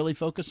primarily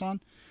focus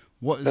on?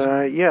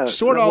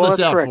 Sort all this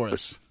out correct. for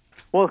us.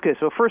 Well, okay.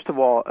 So first of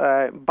all,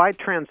 by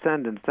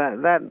transcendence,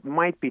 that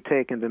might be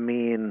taken to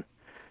mean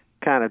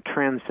kind of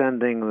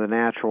transcending the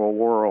natural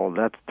world.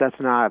 That's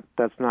not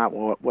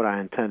what I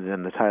intended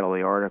in the title of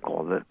the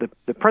article.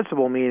 The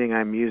principal meaning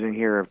I'm using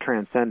here of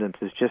transcendence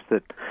is just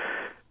that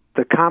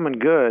the common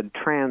good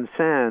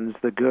transcends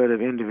the good of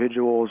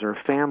individuals or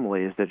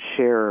families that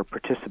share or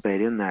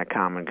participate in that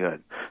common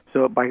good.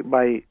 So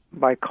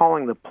by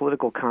calling the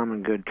political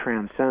common good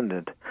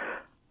transcendent,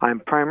 I'm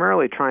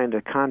primarily trying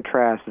to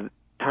contrast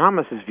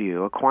Thomas's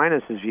view,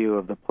 Aquinas' view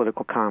of the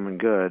political common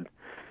good,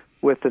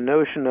 with the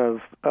notion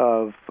of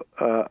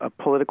a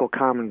political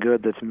common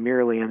good that's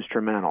merely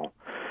instrumental.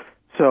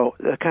 So,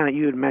 kind of,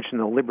 you had mentioned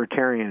the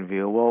libertarian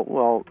view.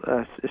 Well,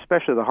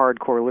 especially the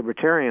hardcore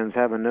libertarians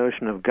have a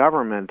notion of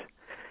government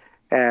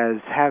as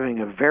having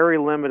a very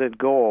limited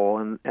goal,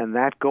 and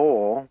that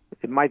goal,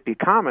 it might be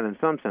common in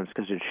some sense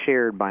because it's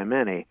shared by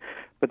many,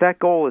 but that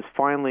goal is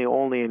finally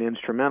only an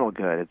instrumental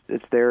good.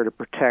 It's there to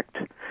protect,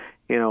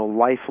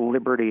 life,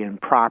 liberty,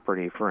 and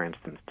property, for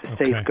instance, to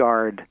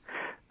safeguard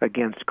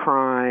against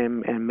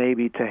crime, and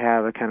maybe to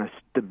have a kind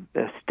of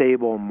a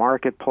stable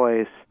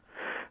marketplace.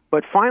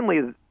 But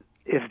finally,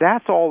 if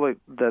that's all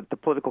that the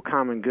political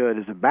common good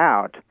is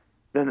about,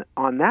 then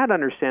on that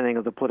understanding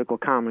of the political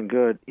common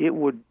good, it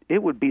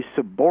would be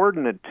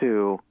subordinate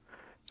to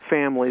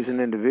families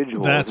and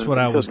individuals. That's what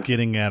I was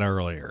getting at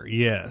earlier.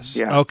 Yes.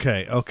 Yeah.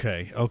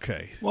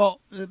 Okay. Well,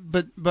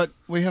 but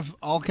we have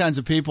all kinds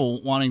of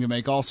people wanting to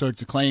make all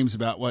sorts of claims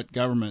about what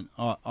government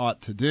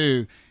ought to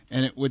do.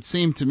 And it would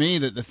seem to me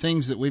that the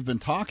things that we've been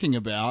talking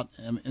about,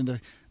 and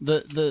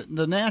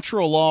the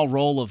natural law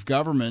role of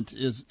government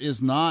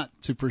is not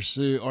to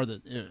pursue, or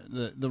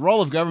the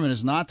role of government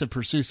is not to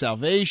pursue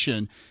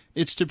salvation.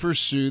 It's to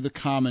pursue the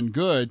common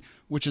good,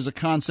 which is a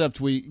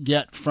concept we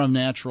get from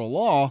natural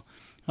law.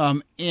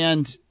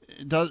 And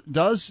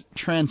does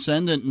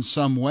transcendent in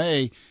some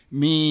way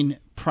mean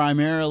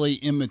primarily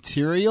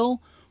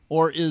immaterial?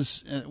 Or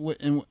is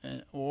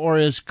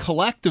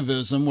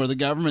collectivism, where the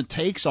government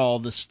takes all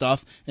this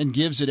stuff and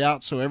gives it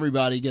out so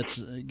everybody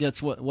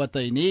gets what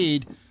they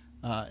need?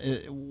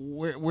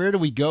 Where do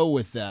we go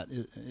with that?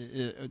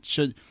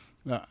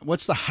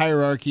 What's the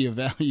hierarchy of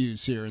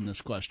values here in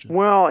this question?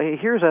 Well,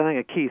 here's, I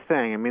think, a key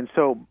thing. I mean,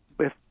 so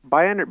if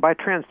by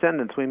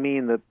transcendence we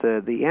mean that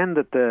the end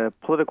that the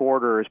political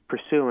order is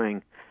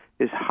pursuing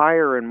is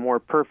higher and more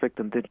perfect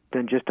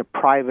than just a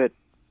private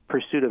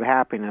pursuit of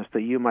happiness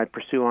that you might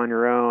pursue on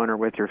your own or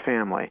with your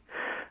family.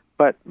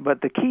 But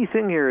the key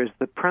thing here is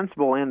the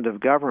principal end of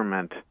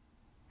government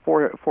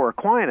for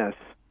Aquinas,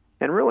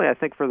 and really I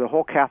think for the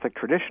whole Catholic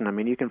tradition. I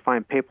mean, you can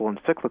find papal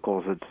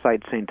encyclicals that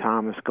cite St.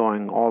 Thomas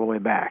going all the way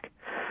back.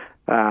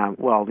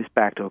 Well, at least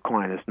back to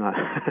Aquinas, not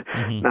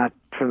not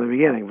from the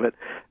beginning.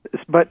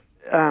 But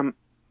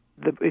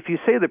if you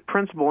say the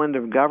principal end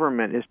of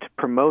government is to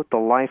promote the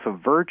life of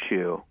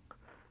virtue,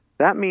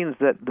 that means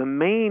that the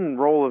main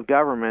role of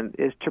government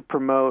is to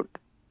promote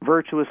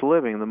virtuous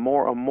living, a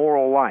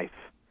moral life.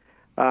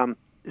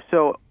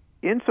 So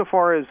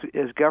insofar as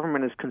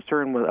government is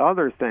concerned with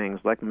other things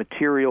like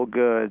material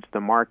goods, the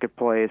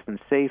marketplace, and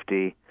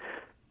safety,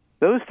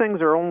 those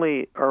things are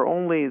only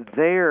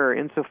there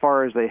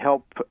insofar as they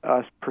help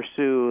us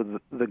pursue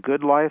the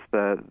good life,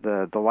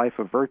 the life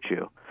of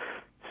virtue.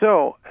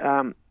 So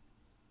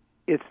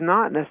it's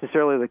not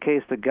necessarily the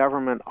case that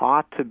government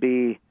ought to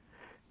be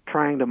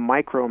trying to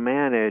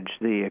micromanage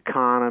the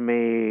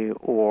economy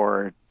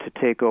or to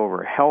take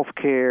over health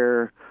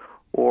care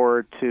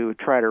or to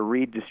try to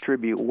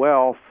redistribute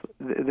wealth.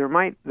 There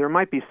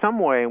might be some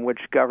way in which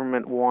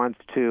government wants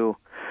to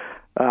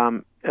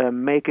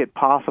make it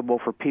possible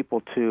for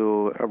people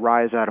to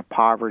arise out of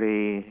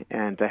poverty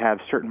and to have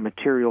certain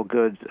material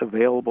goods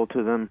available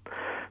to them.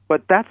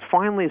 But that's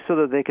finally so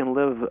that they can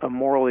live a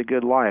morally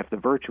good life, the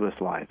virtuous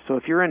life. So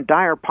if you're in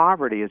dire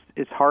poverty,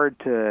 it's hard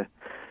to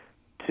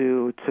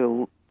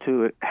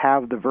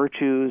have the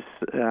virtues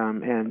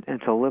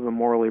and to live a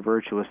morally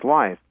virtuous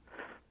life.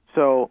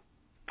 So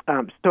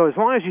as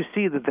long as you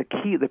see that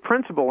the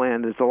principal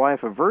end is the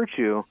life of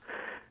virtue,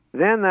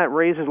 then that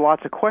raises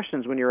lots of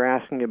questions when you're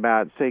asking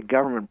about, say,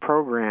 government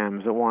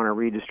programs that want to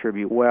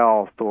redistribute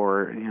wealth,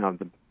 or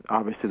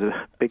obviously the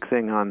big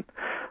thing on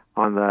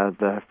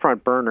the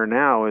front burner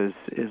now is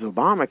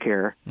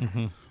Obamacare.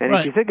 Mm-hmm. And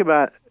if you think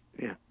about,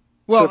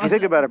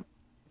 about it.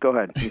 Go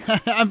ahead.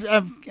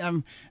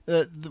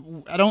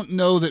 I don't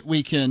know that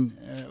we can.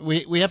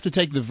 We have to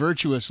take the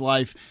virtuous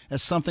life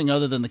as something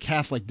other than the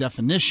Catholic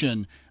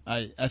definition.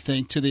 I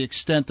think, to the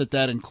extent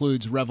that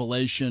includes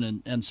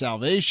revelation and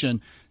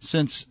salvation,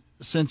 since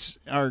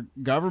our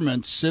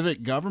government,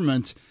 civic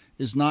government,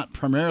 is not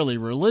primarily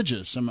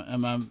religious. Am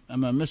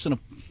I missing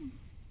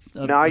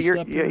a no,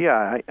 step here?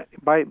 Yeah.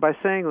 By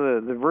saying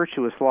the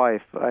virtuous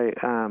life,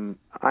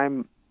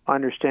 I'm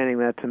understanding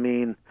that to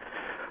mean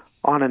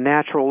on a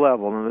natural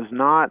level, and it's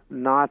not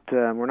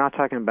we're not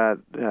talking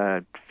about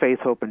faith,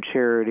 hope, and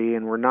charity,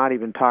 and we're not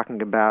even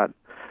talking about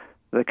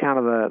the kind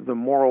of the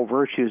moral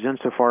virtues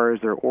insofar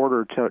as they're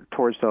ordered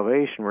towards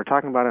salvation. We're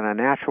talking about on a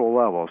natural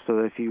level. So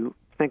that if you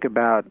think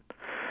about,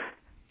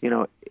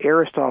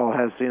 Aristotle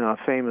has a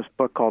famous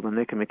book called the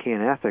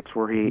Nicomachean Ethics,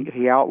 where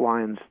he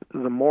outlines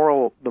the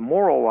moral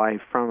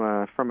life from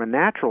a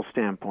natural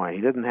standpoint.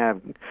 He didn't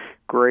have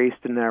grace,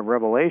 didn't have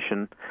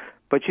revelation,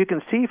 but you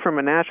can see from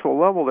a natural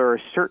level there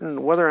are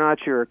certain, whether or not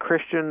you're a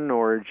Christian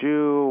or a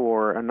Jew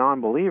or a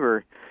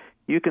non-believer,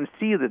 you can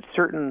see that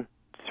certain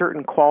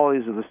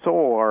qualities of the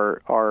soul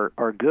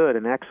are good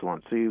and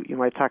excellent. So you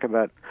might talk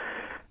about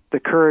the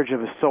courage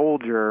of a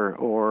soldier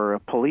or a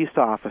police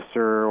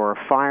officer or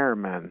a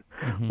fireman,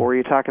 or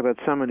you talk about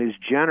someone who's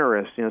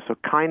generous. So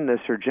kindness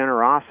or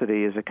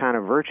generosity is a kind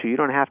of virtue. You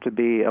don't have to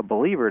be a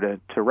believer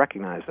to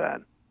recognize that.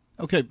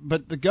 Okay,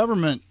 but the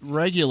government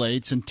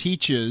regulates and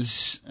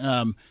teaches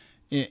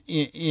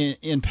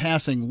in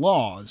passing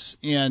laws.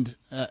 And,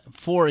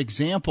 for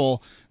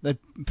example, they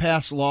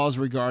pass laws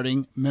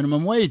regarding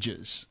minimum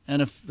wages.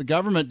 And if the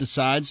government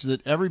decides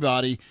that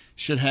everybody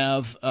should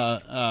have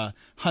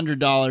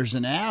 $100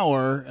 an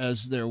hour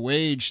as their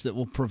wage that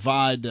will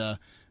provide the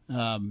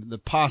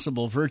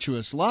possible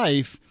virtuous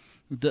life,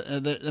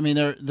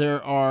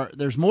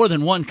 there's more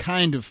than one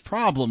kind of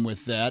problem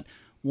with that.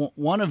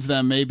 One of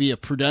them may be a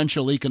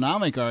prudential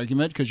economic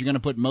argument because you're going to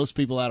put most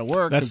people out of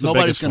work because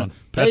nobody's going to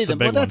pay them.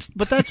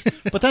 But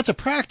that's a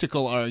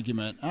practical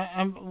argument.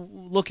 I'm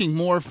looking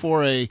more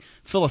for a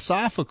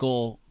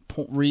philosophical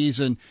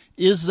reason.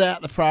 Is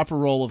that the proper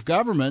role of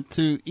government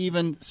to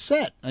even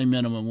set a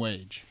minimum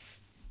wage?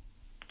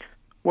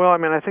 Well,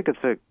 I think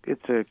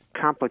it's a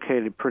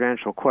complicated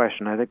prudential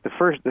question. I think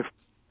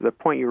the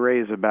point you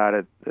raise about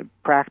it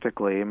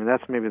practically,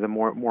 that's maybe the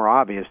more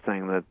obvious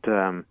thing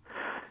that.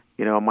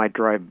 Might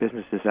drive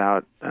businesses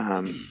out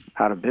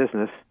of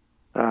business.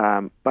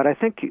 But I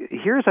think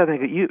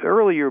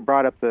earlier you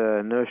brought up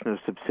the notion of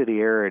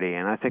subsidiarity,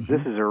 and I think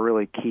this is a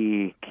really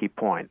key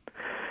point.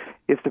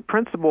 If the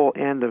principal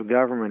end of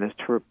government is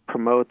to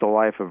promote the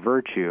life of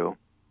virtue,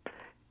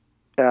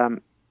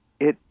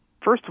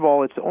 first of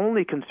all, it's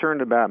only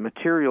concerned about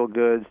material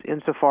goods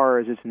insofar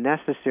as it's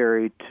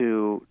necessary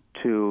to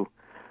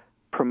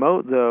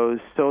promote those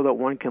so that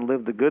one can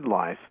live the good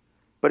life.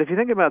 But if you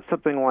think about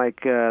something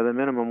like the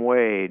minimum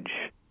wage,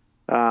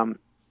 I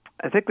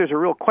think there's a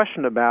real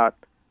question about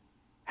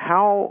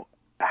how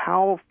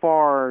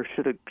far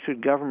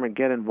should government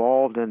get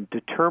involved in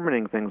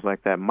determining things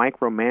like that,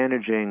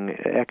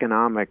 micromanaging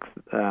economic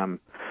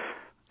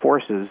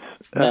forces.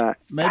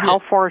 How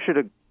far should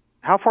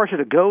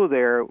it go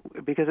there?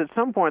 Because at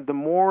some point, the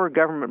more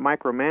government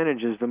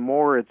micromanages, the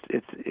more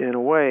it's in a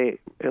way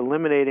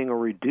eliminating or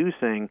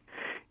reducing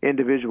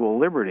individual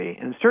liberty.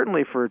 And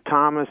certainly for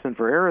Thomas and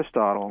for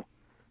Aristotle,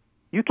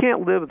 you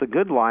can't live the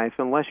good life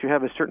unless you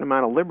have a certain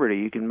amount of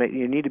liberty.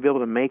 You need to be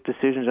able to make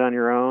decisions on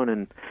your own,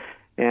 and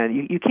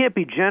you can't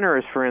be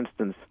generous, for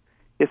instance.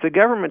 If the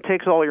government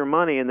takes all your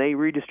money and they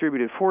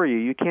redistribute it for you,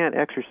 you can't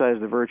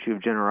exercise the virtue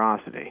of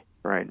generosity,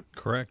 right?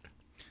 Correct.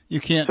 You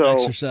can't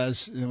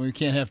exercise. We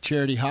can't have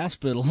charity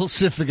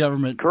hospitals if the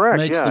government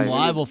makes them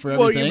liable for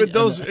everything. Well, but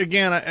those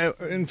again,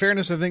 in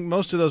fairness, I think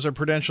most of those are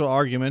prudential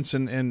arguments,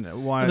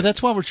 and why. But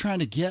that's why we're trying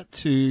to get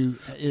to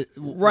it.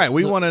 Right.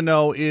 We want to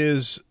know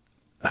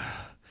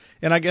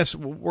and I guess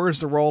where's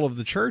the role of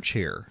the church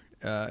here?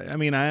 I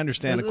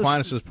understand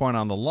Aquinas' point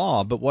on the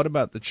law, but what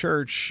about the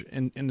church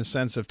in the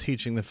sense of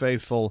teaching the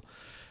faithful?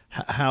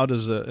 How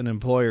does an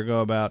employer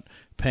go about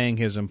paying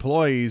his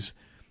employees?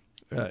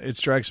 It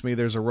strikes me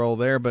there's a role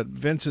there, but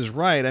Vince is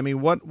right.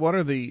 What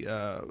are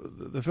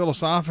the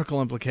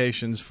philosophical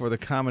implications for the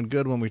common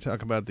good when we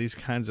talk about these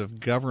kinds of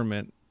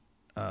government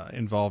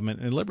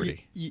involvement in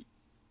liberty?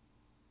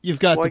 You've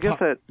got. Well, go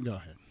ahead.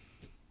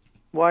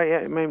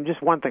 Well,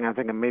 just one thing I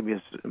think maybe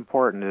is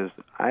important is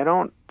I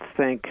don't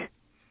think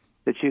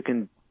that you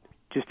can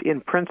just in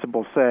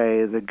principle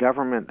say the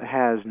government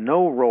has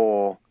no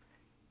role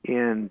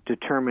in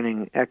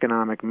determining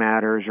economic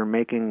matters or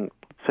making,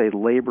 say,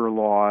 labor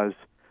laws.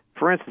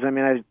 For instance,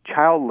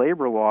 child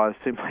labor laws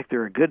seem like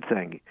they're a good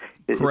thing.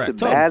 Correct.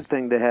 It's a bad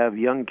thing to have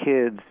young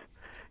kids,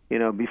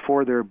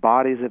 before their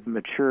bodies have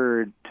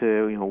matured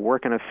to,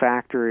 work in a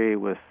factory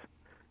with,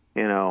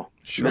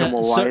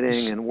 minimal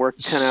lighting and work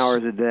 10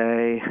 hours a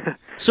day.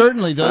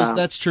 Certainly,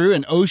 that's true.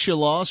 And OSHA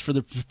laws for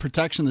the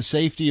protection, the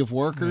safety of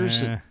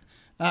workers.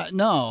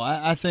 No,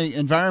 I think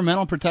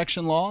environmental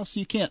protection laws,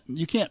 you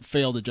can't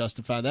fail to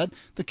justify that.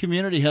 The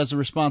community has a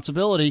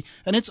responsibility,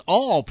 and it's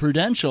all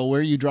prudential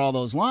where you draw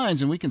those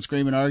lines, and we can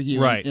scream and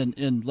argue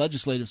in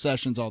legislative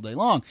sessions all day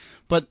long.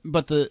 But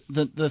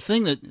the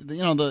thing that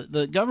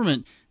the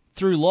government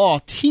through law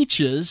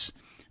teaches,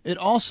 it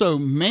also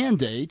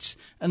mandates,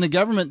 and the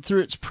government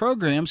through its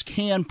programs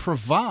can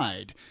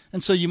provide.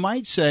 And so you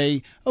might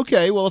say,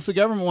 okay, well, if the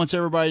government wants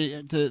everybody,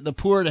 the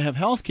poor, to have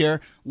health care,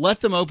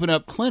 let them open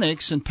up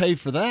clinics and pay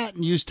for that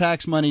and use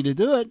tax money to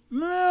do it.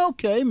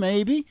 Okay,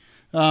 maybe.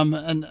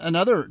 And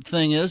another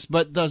thing is,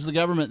 but does the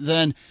government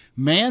then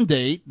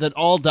mandate that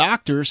all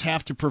doctors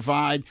have to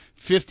provide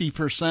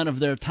 50% of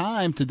their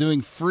time to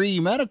doing free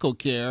medical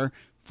care,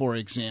 for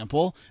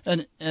example?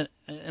 And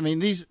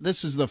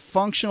this is the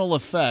functional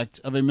effect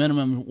of a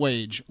minimum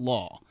wage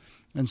law.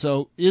 And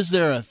so is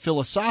there a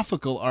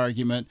philosophical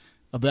argument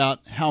about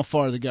how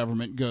far the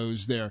government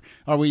goes there?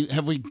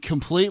 Have we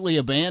completely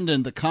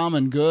abandoned the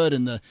common good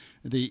and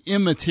the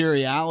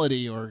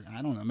immateriality, or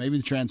I don't know, maybe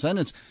the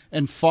transcendence,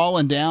 and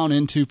fallen down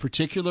into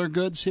particular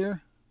goods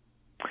here?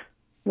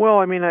 Well,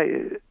 I mean,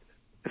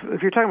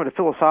 if you're talking about a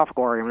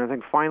philosophical argument, I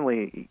think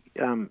finally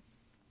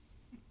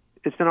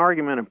it's an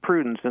argument of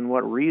prudence and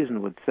what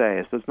reason would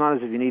say. So it's not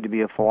as if you need to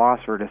be a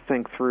philosopher to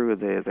think through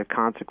the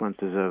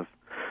consequences of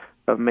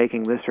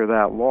making this or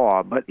that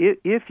law. But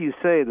if you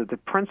say that the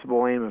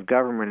principal aim of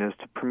government is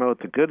to promote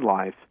the good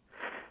life,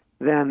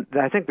 then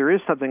I think there is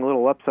something a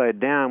little upside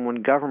down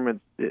when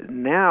government,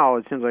 now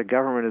it seems like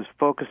government is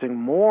focusing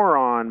more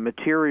on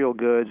material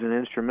goods and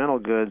instrumental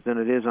goods than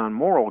it is on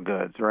moral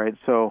goods, right?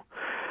 So,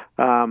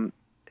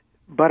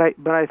 but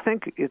I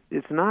think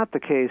it's not the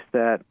case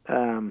that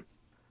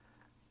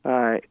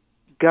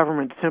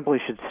government simply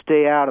should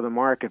stay out of the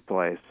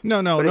marketplace.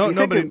 No,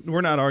 nobody.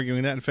 We're not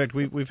arguing that. In fact,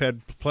 we've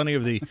had plenty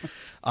of the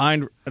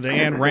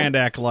Ayn Rand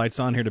acolytes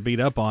on here to beat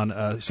up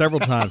on several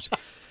times.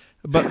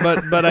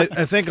 But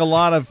I think a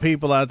lot of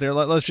people out there.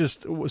 Let's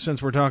just,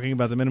 since we're talking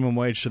about the minimum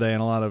wage today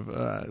and a lot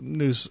of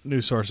news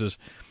sources,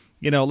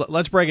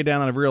 let's break it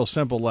down on a real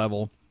simple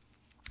level.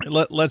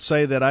 Let's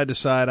say that I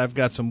decide I've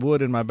got some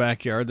wood in my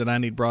backyard that I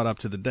need brought up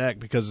to the deck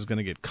because it's going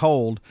to get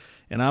cold,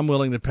 and I'm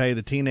willing to pay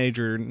the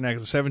teenager, the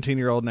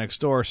 17-year-old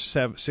next door,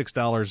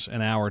 $6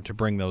 an hour to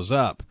bring those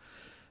up.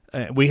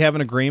 We have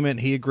an agreement.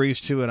 He agrees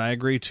to it. I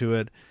agree to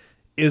it.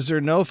 Is there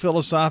no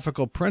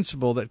philosophical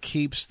principle that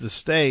keeps the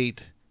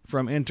state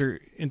from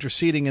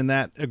interceding in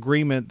that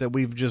agreement that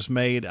we've just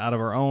made out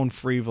of our own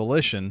free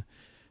volition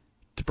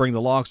to bring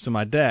the logs to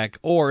my deck,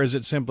 or is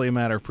it simply a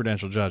matter of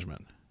prudential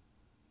judgment?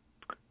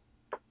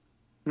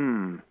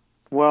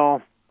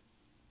 Well,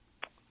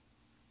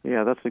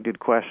 yeah, that's a good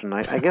question.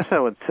 I guess I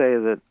would say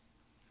that,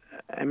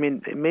 I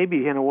mean,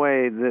 maybe in a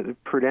way the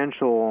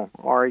prudential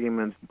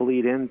arguments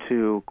bleed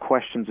into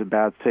questions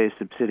about, say,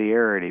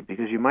 subsidiarity,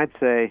 because you might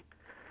say,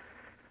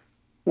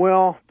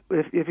 well,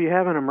 if you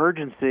have an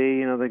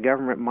emergency, the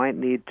government might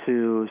need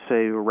to,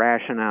 say,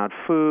 ration out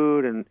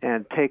food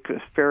and take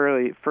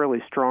fairly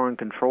strong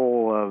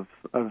control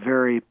of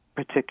very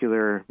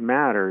particular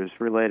matters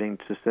relating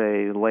to,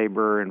 say,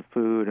 labor and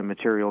food and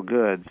material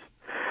goods.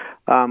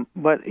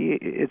 But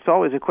it's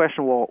always a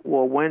question, well,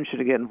 when should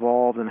it get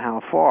involved and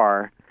how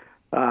far?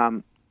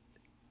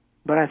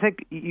 But I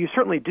think you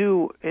certainly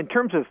do, in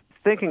terms of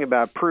thinking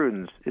about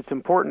prudence, it's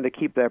important to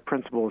keep that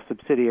principle of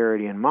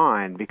subsidiarity in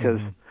mind,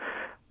 because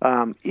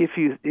if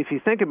you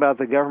think about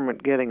the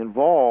government getting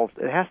involved,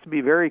 it has to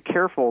be very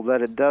careful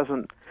that it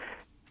doesn't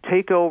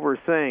take over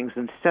things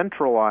and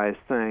centralize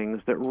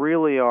things that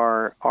really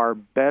are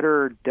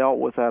better dealt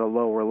with at a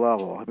lower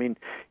level. I mean,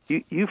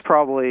 you've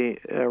probably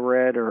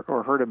read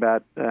or heard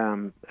about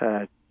de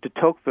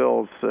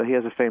Tocqueville's. He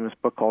has a famous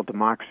book called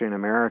Democracy in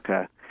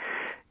America,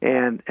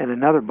 and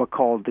another book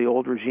called The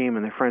Old Regime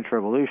and the French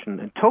Revolution.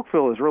 And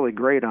Tocqueville is really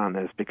great on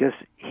this, because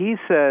he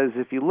says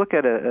if you look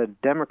at a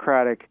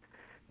democratic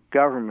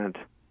government,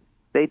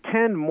 they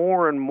tend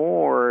more and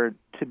more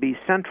to be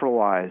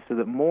centralized, so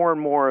that more and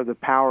more of the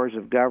powers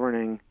of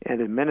governing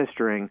and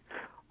administering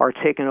are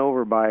taken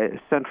over by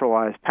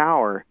centralized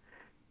power,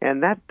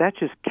 and that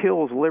just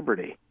kills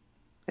liberty.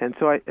 And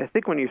so I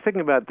think when you're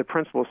thinking about the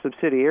principle of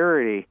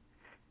subsidiarity,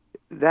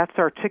 that's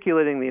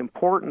articulating the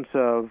importance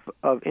of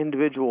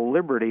individual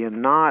liberty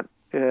and not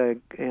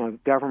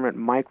government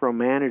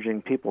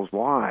micromanaging people's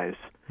lives.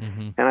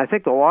 Mm-hmm. And I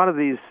think a lot of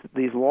these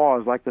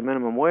laws, like the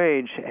minimum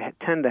wage,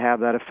 tend to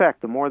have that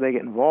effect. The more they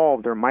get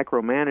involved, they're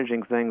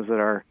micromanaging things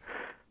that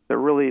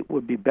really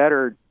would be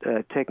better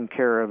taken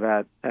care of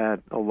at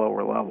a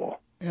lower level.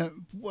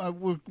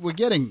 We're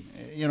getting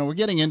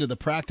into the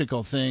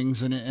practical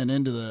things and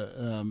into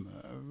the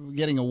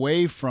getting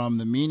away from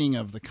the meaning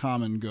of the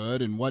common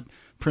good and what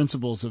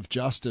principles of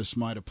justice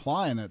might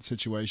apply in that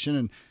situation.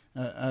 And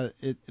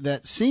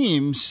that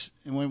seems,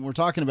 when we're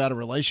talking about a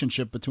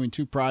relationship between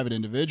two private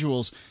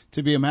individuals,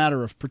 to be a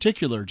matter of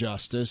particular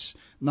justice,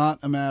 not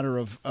a matter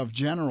of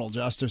general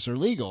justice or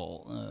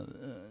legal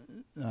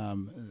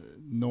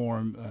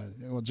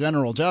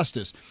general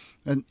justice.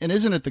 And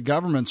isn't it the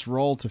government's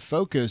role to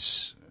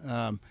focus,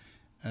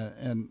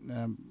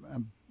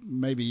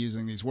 maybe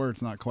using these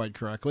words not quite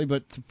correctly,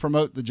 but to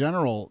promote the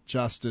general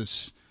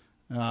justice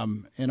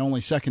and only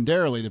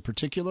secondarily the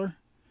particular?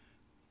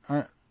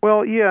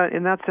 Well, yeah,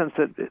 in that sense,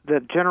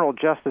 that general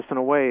justice, in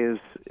a way,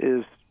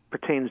 is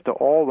pertains to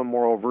all the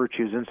moral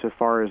virtues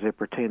insofar as they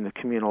pertain to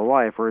communal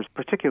life, whereas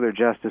particular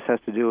justice has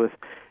to do with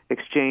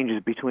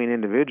exchanges between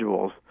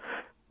individuals.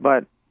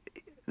 But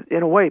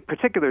in a way,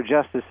 particular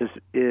justice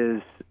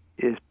is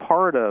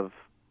part of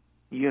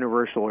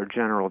universal or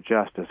general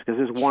justice, because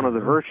it's one of the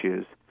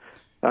virtues.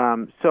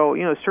 So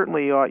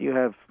certainly you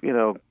have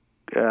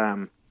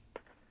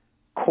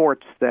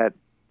courts that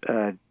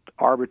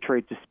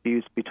arbitrate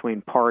disputes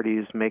between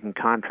parties making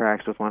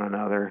contracts with one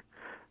another.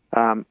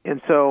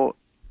 And so,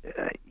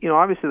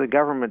 obviously the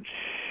government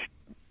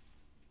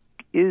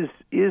is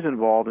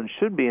involved and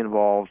should be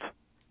involved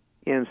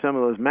in some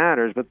of those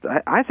matters. But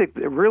I think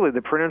that really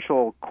the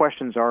prudential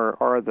questions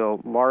are the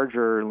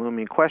larger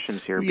looming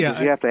questions here,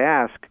 because you have to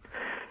ask.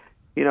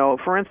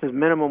 For instance,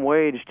 minimum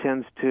wage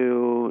tends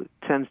to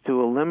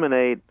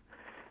eliminate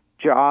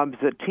jobs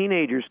that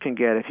teenagers can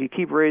get. If you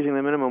keep raising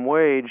the minimum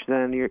wage,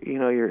 then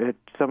you're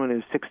someone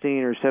who's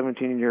 16 or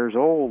 17 years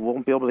old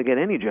won't be able to get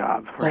any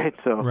job, right?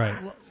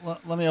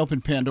 Let me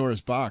open Pandora's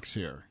box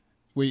here.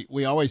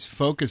 We always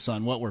focus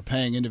on what we're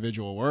paying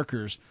individual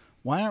workers.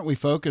 Why aren't we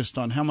focused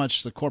on how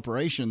much the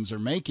corporations are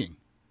making?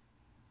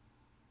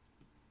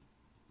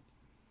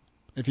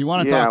 If you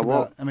want to talk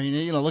about,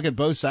 look at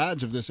both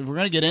sides of this. If we're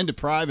going to get into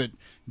private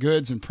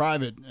goods and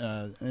private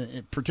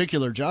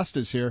particular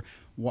justice here,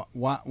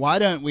 why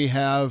don't we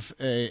have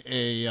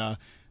a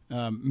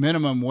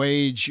minimum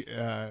wage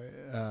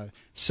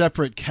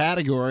separate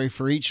category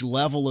for each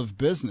level of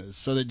business,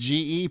 so that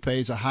GE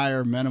pays a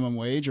higher minimum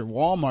wage or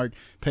Walmart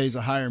pays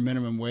a higher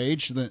minimum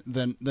wage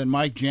than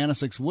Mike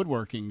Janicek's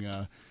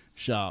woodworking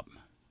shop?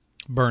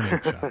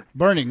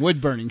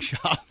 Wood burning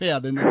shop. Yeah,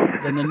 than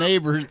the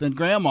neighbors, than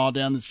grandma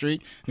down the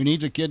street who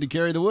needs a kid to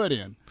carry the wood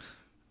in.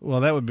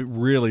 Well, that would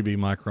really be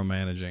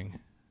micromanaging.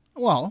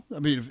 Well,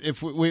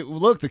 if we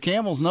look, the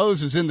camel's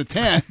nose is in the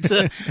tent.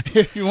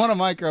 If you want to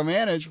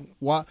micromanage,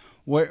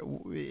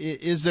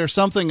 is there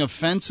something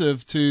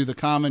offensive to the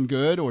common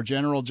good or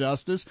general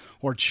justice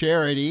or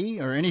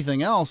charity or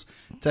anything else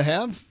to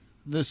have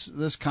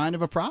this kind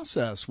of a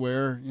process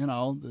where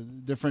the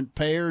different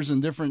payers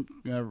and different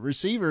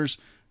receivers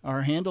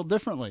are handled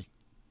differently?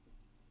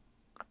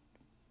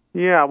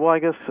 Yeah, well, I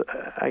guess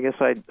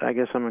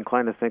I'm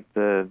inclined to think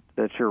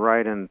that you're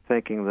right in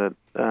thinking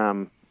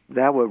that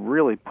that would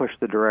really push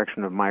the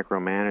direction of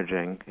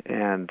micromanaging,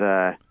 and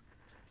I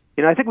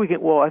think we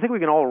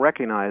can all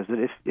recognize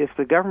that if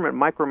the government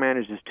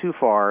micromanages too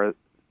far,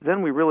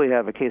 then we really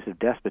have a case of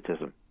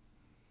despotism,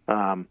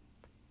 and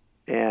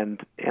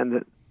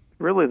that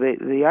really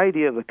the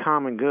idea of the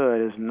common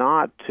good is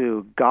not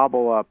to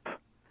gobble up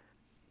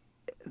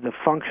the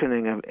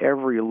functioning of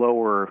every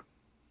lower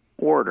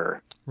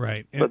order.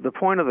 Right. But the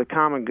point of the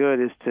common good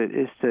is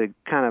to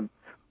kind of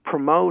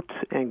promote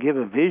and give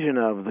a vision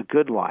of the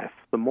good life,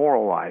 the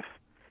moral life.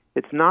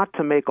 It's not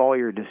to make all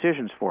your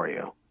decisions for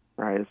you,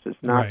 right?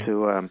 It's not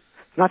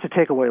to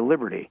take away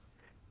liberty.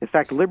 In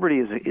fact, liberty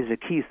is a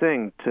key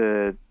thing.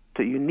 You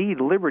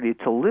need liberty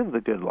to live the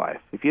good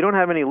life. If you don't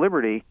have any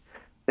liberty,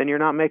 then you're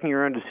not making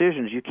your own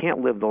decisions. You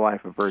can't live the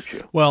life of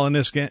virtue. Well, and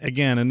this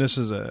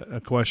is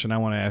a question I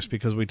want to ask,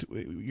 because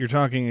you're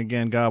talking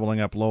again gobbling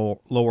up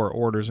lower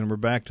orders, and we're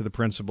back to the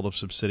principle of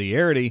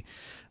subsidiarity.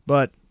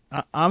 But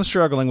I'm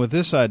struggling with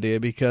this idea,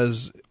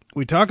 because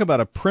we talk about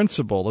a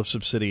principle of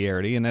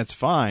subsidiarity, and that's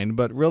fine,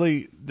 but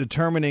really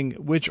determining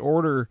which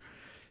order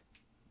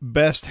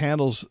best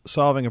handles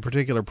solving a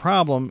particular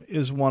problem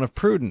is one of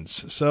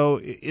prudence. So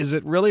is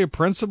it really a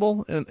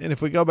principle? And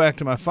if we go back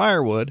to my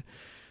firewood,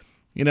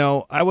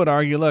 I would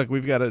argue, look,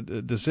 we've got a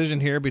decision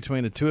here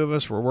between the two of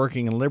us. We're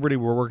working in liberty.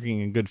 We're working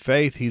in good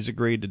faith. He's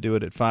agreed to do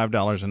it at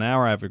 $5 an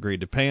hour. I've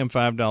agreed to pay him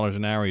 $5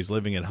 an hour. He's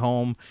living at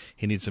home.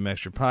 He needs some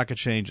extra pocket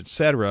change,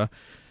 etc.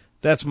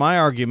 That's my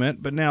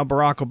argument. But now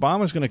Barack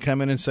Obama's going to come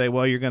in and say,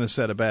 well, you're going to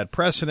set a bad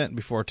precedent.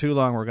 Before too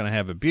long, we're going to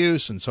have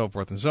abuse and so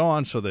forth and so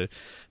on. So the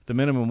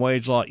minimum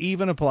wage law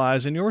even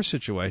applies in your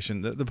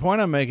situation. The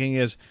point I'm making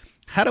is,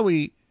 how do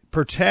we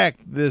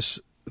protect this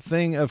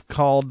thing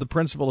called the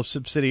principle of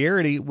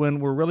subsidiarity when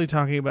we're really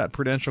talking about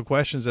prudential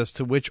questions as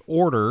to which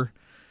order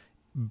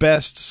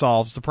best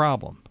solves the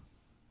problem?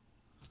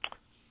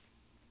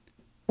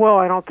 Well,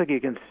 I don't think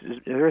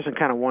there isn't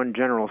kind of one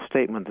general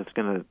statement that's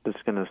going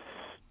to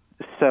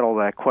settle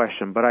that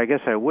question. But I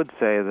guess I would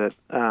say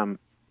that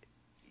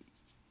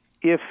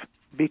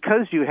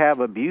because you have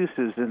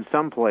abuses in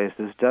some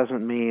places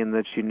doesn't mean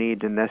that you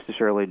need to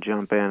necessarily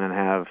jump in and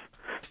have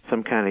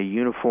some kind of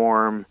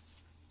uniform,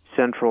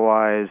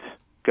 centralized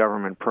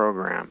government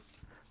program.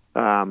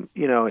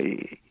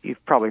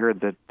 You've probably heard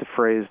the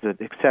phrase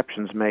that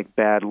exceptions make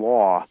bad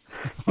law.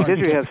 Because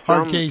you have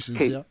some hard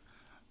cases,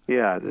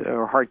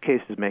 or hard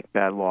cases make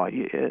bad law.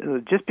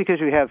 Just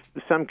because you have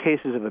some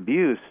cases of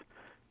abuse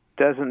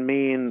doesn't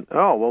mean,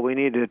 we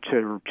need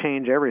to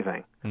change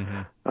everything.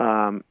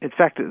 Mm-hmm. In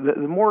fact,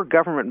 the more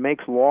government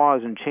makes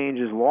laws and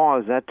changes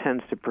laws, that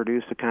tends to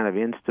produce a kind of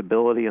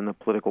instability in the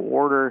political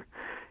order.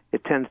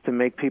 It tends to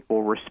make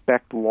people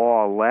respect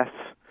law less.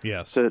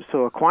 Yes.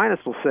 So Aquinas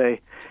will say,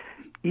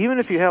 even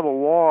if you have a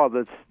law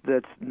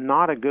that's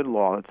not a good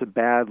law, it's a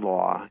bad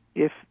law,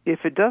 if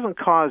it doesn't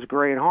cause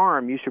great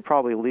harm, you should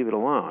probably leave it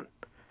alone.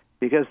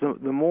 Because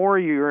the more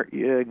your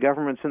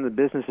government's in the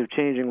business of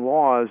changing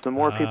laws, the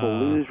more people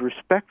lose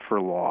respect for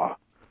law.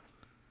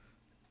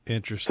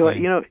 Interesting.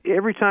 So,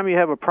 every time you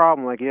have a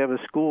problem, like you have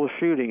a school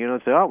shooting,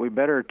 say, we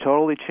better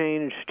totally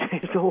change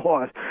the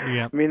laws.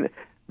 Yeah. I mean,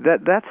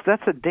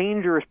 that's a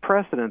dangerous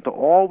precedent to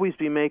always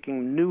be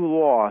making new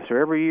laws. So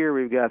every year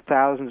we've got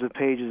thousands of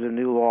pages of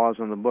new laws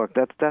on the book.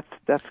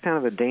 That's kind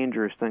of a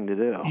dangerous thing to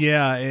do.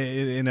 Yeah,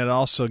 and it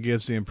also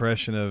gives the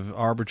impression of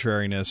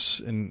arbitrariness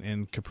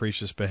and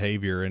capricious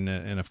behavior,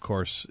 and of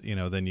course,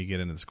 then you get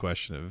into this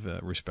question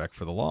of respect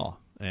for the law.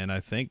 And I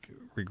think,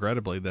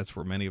 regrettably, that's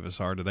where many of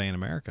us are today in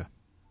America,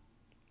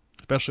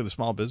 especially the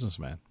small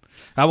businessman.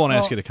 I won't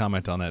ask you to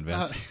comment on that,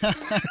 Vince.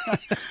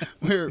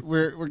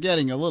 We're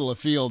getting a little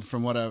afield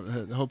from what I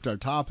had hoped our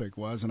topic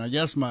was, and I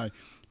guess my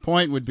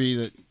point would be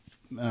that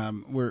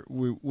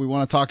we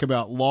want to talk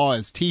about law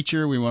as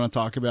teacher. We want to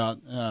talk about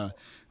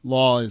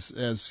law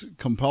as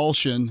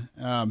compulsion.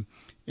 But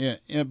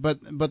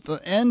the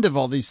end of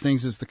all these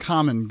things is the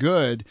common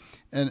good,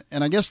 and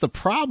I guess the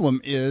problem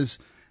is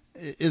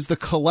the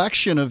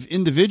collection of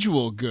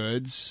individual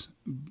goods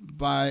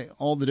by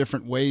all the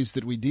different ways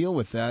that we deal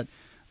with that.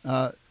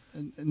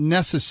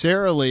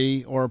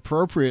 Necessarily or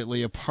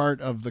appropriately a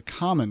part of the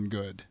common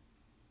good?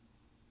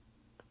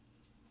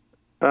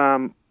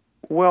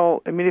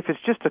 Well, I mean, if it's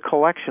just a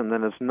collection,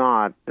 then it's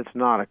not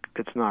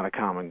a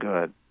common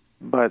good.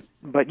 But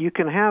you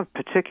can have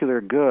particular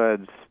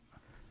goods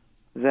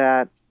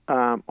that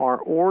are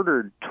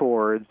ordered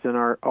towards and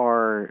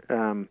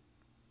are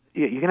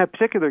you can have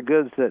particular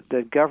goods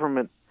that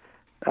government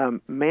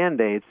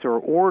mandates or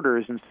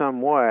orders in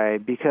some way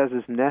because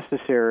it's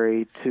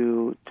necessary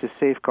to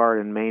safeguard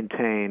and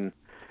maintain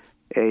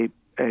a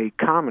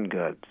common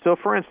good. So,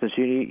 for instance,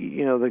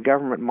 the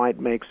government might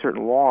make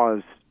certain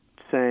laws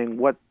saying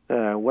what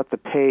the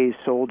pay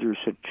soldiers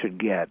should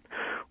get,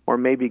 or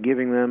maybe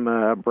giving them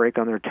a break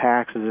on their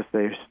taxes if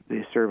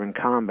they serve in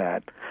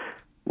combat.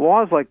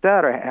 Laws like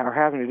that are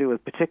having to do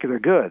with particular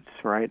goods,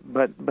 right?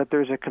 But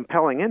there's a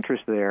compelling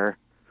interest there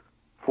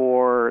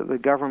for the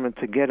government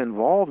to get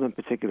involved in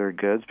particular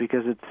goods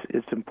because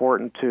it's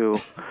important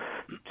to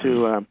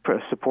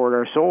support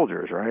our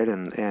soldiers, right,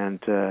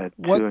 and to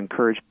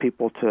encourage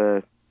people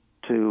to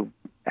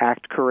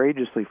act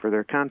courageously for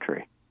their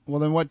country. Well,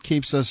 then what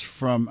keeps us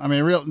from? I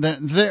mean,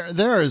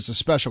 there is a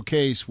special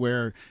case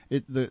where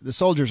the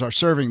soldiers are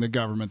serving the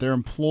government. They're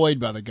employed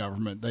by the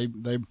government.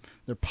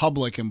 They're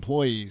public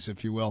employees,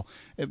 if you will.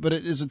 But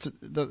the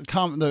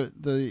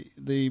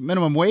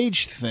minimum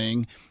wage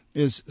thing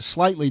is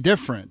slightly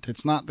different.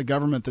 It's not the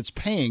government that's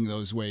paying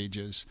those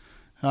wages.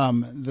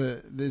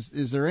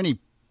 Is there any?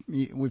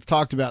 We've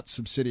talked about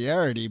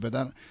subsidiarity,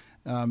 but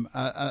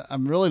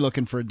I'm really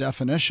looking for a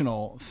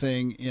definitional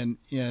thing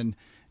in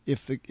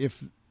if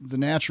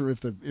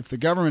the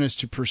government is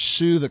to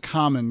pursue the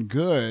common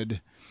good,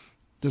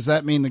 does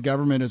that mean the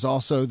government is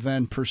also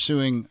then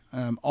pursuing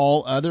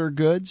all other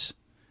goods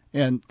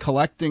and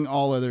collecting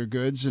all other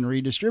goods and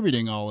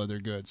redistributing all other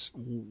goods?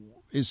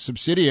 Is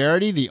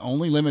subsidiarity the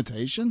only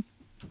limitation?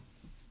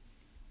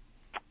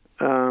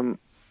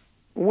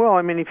 Well,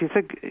 I mean, this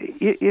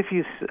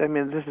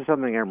is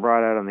something I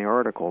brought out in the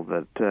article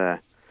that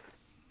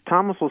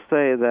Thomas will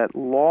say that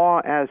law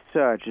as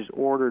such is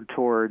ordered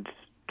towards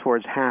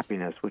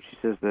happiness, which he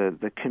says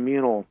the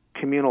communal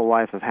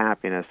life of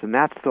happiness, and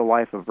that's the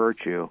life of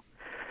virtue.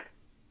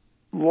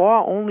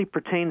 Law only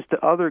pertains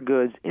to other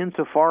goods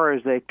insofar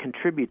as they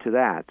contribute to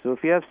that. So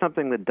if you have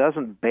something that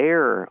doesn't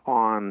bear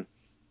on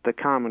the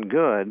common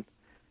good,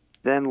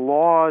 then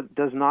law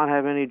does not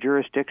have any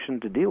jurisdiction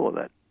to deal with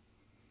it.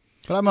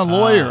 But I'm a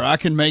lawyer. I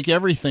can make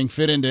everything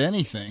fit into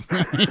anything.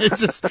 I mean,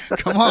 it's just,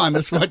 come on,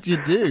 that's what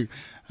you do.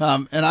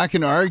 And I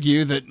can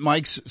argue that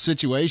Mike's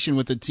situation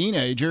with the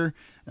teenager,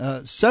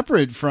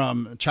 separate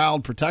from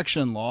child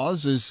protection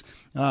laws, is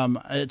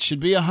it should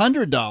be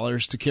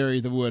 $100 to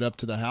carry the wood up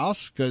to the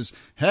house because,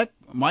 heck,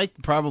 Mike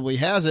probably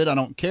has it. I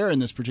don't care in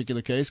this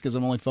particular case because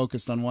I'm only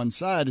focused on one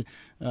side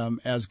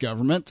as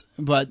government.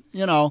 But,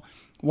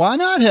 why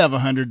not have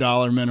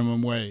 $100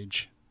 minimum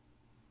wage?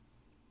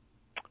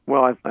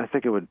 Well, I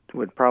think it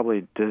would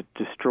probably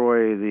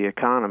destroy the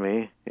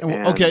economy.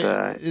 And, okay,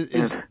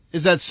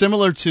 is that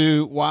similar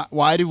to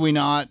why do we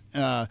not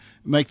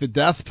make the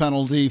death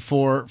penalty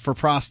for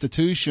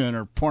prostitution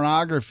or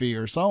pornography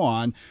or so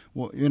on?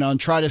 Well, and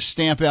try to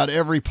stamp out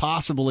every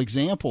possible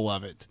example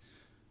of it.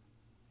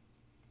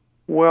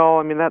 Well,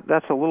 I mean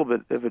that's a little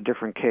bit of a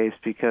different case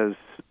because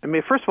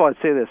first of all, I'd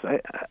say this: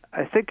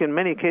 I think in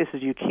many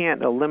cases you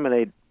can't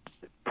eliminate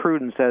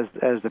prudence as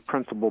the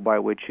principle by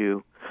which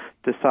you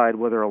decide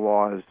whether a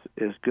law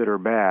is good or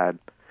bad.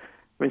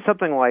 I mean,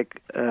 something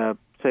like,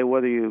 say,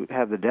 whether you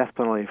have the death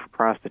penalty for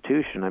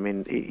prostitution. I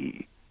mean,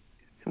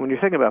 when you're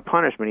thinking about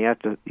punishment, you have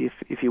to,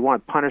 if you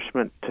want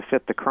punishment to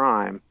fit the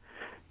crime,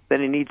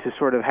 then you need to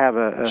sort of have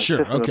a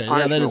system of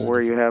punishment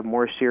where you have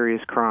more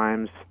serious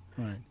crimes,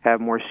 have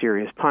more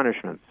serious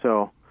punishment.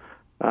 So,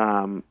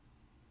 all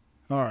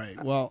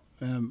right. Well,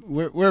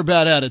 we're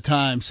about out of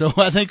time, so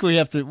I think we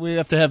have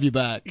to have you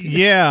back.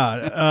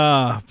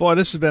 Yeah. Boy,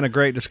 this has been a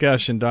great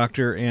discussion,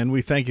 Doctor, and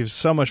we thank you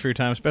so much for your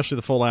time, especially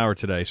the full hour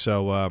today.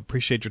 So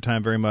appreciate your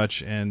time very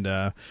much,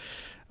 and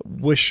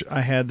wish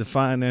I had the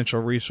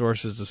financial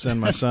resources to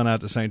send my son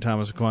out to St.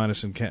 Thomas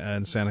Aquinas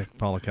in Santa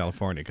Paula,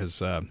 California,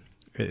 because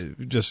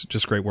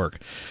Just great work.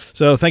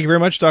 So thank you very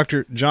much,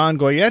 Dr. John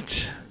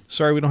Goyette.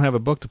 Sorry we don't have a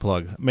book to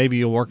plug. Maybe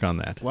you'll work on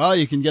that. Well,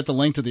 you can get the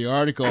link to the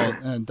article.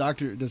 And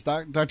Dr.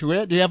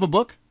 Goyette, do you have a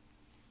book?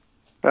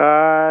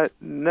 No.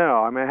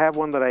 I mean, I have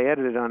one that I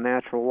edited on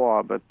natural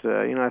law, but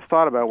I've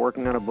thought about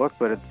working on a book,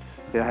 but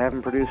I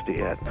haven't produced it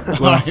yet.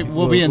 All right,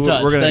 we'll be in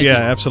touch. Thank you.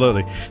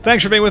 Absolutely.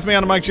 Thanks for being with me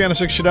on the Mike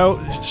Janicek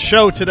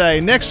show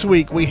today. Next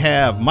week we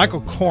have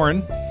Michael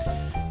Korn.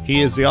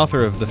 He is the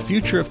author of The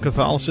Future of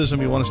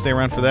Catholicism. You want to stay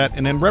around for that.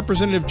 And then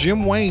Representative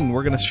Jim Wayne.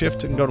 We're going to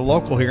shift and go to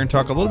local here and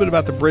talk a little bit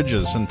about the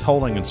bridges and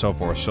tolling and so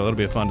forth. So that'll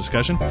be a fun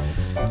discussion.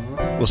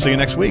 We'll see you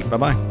next week.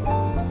 Bye-bye.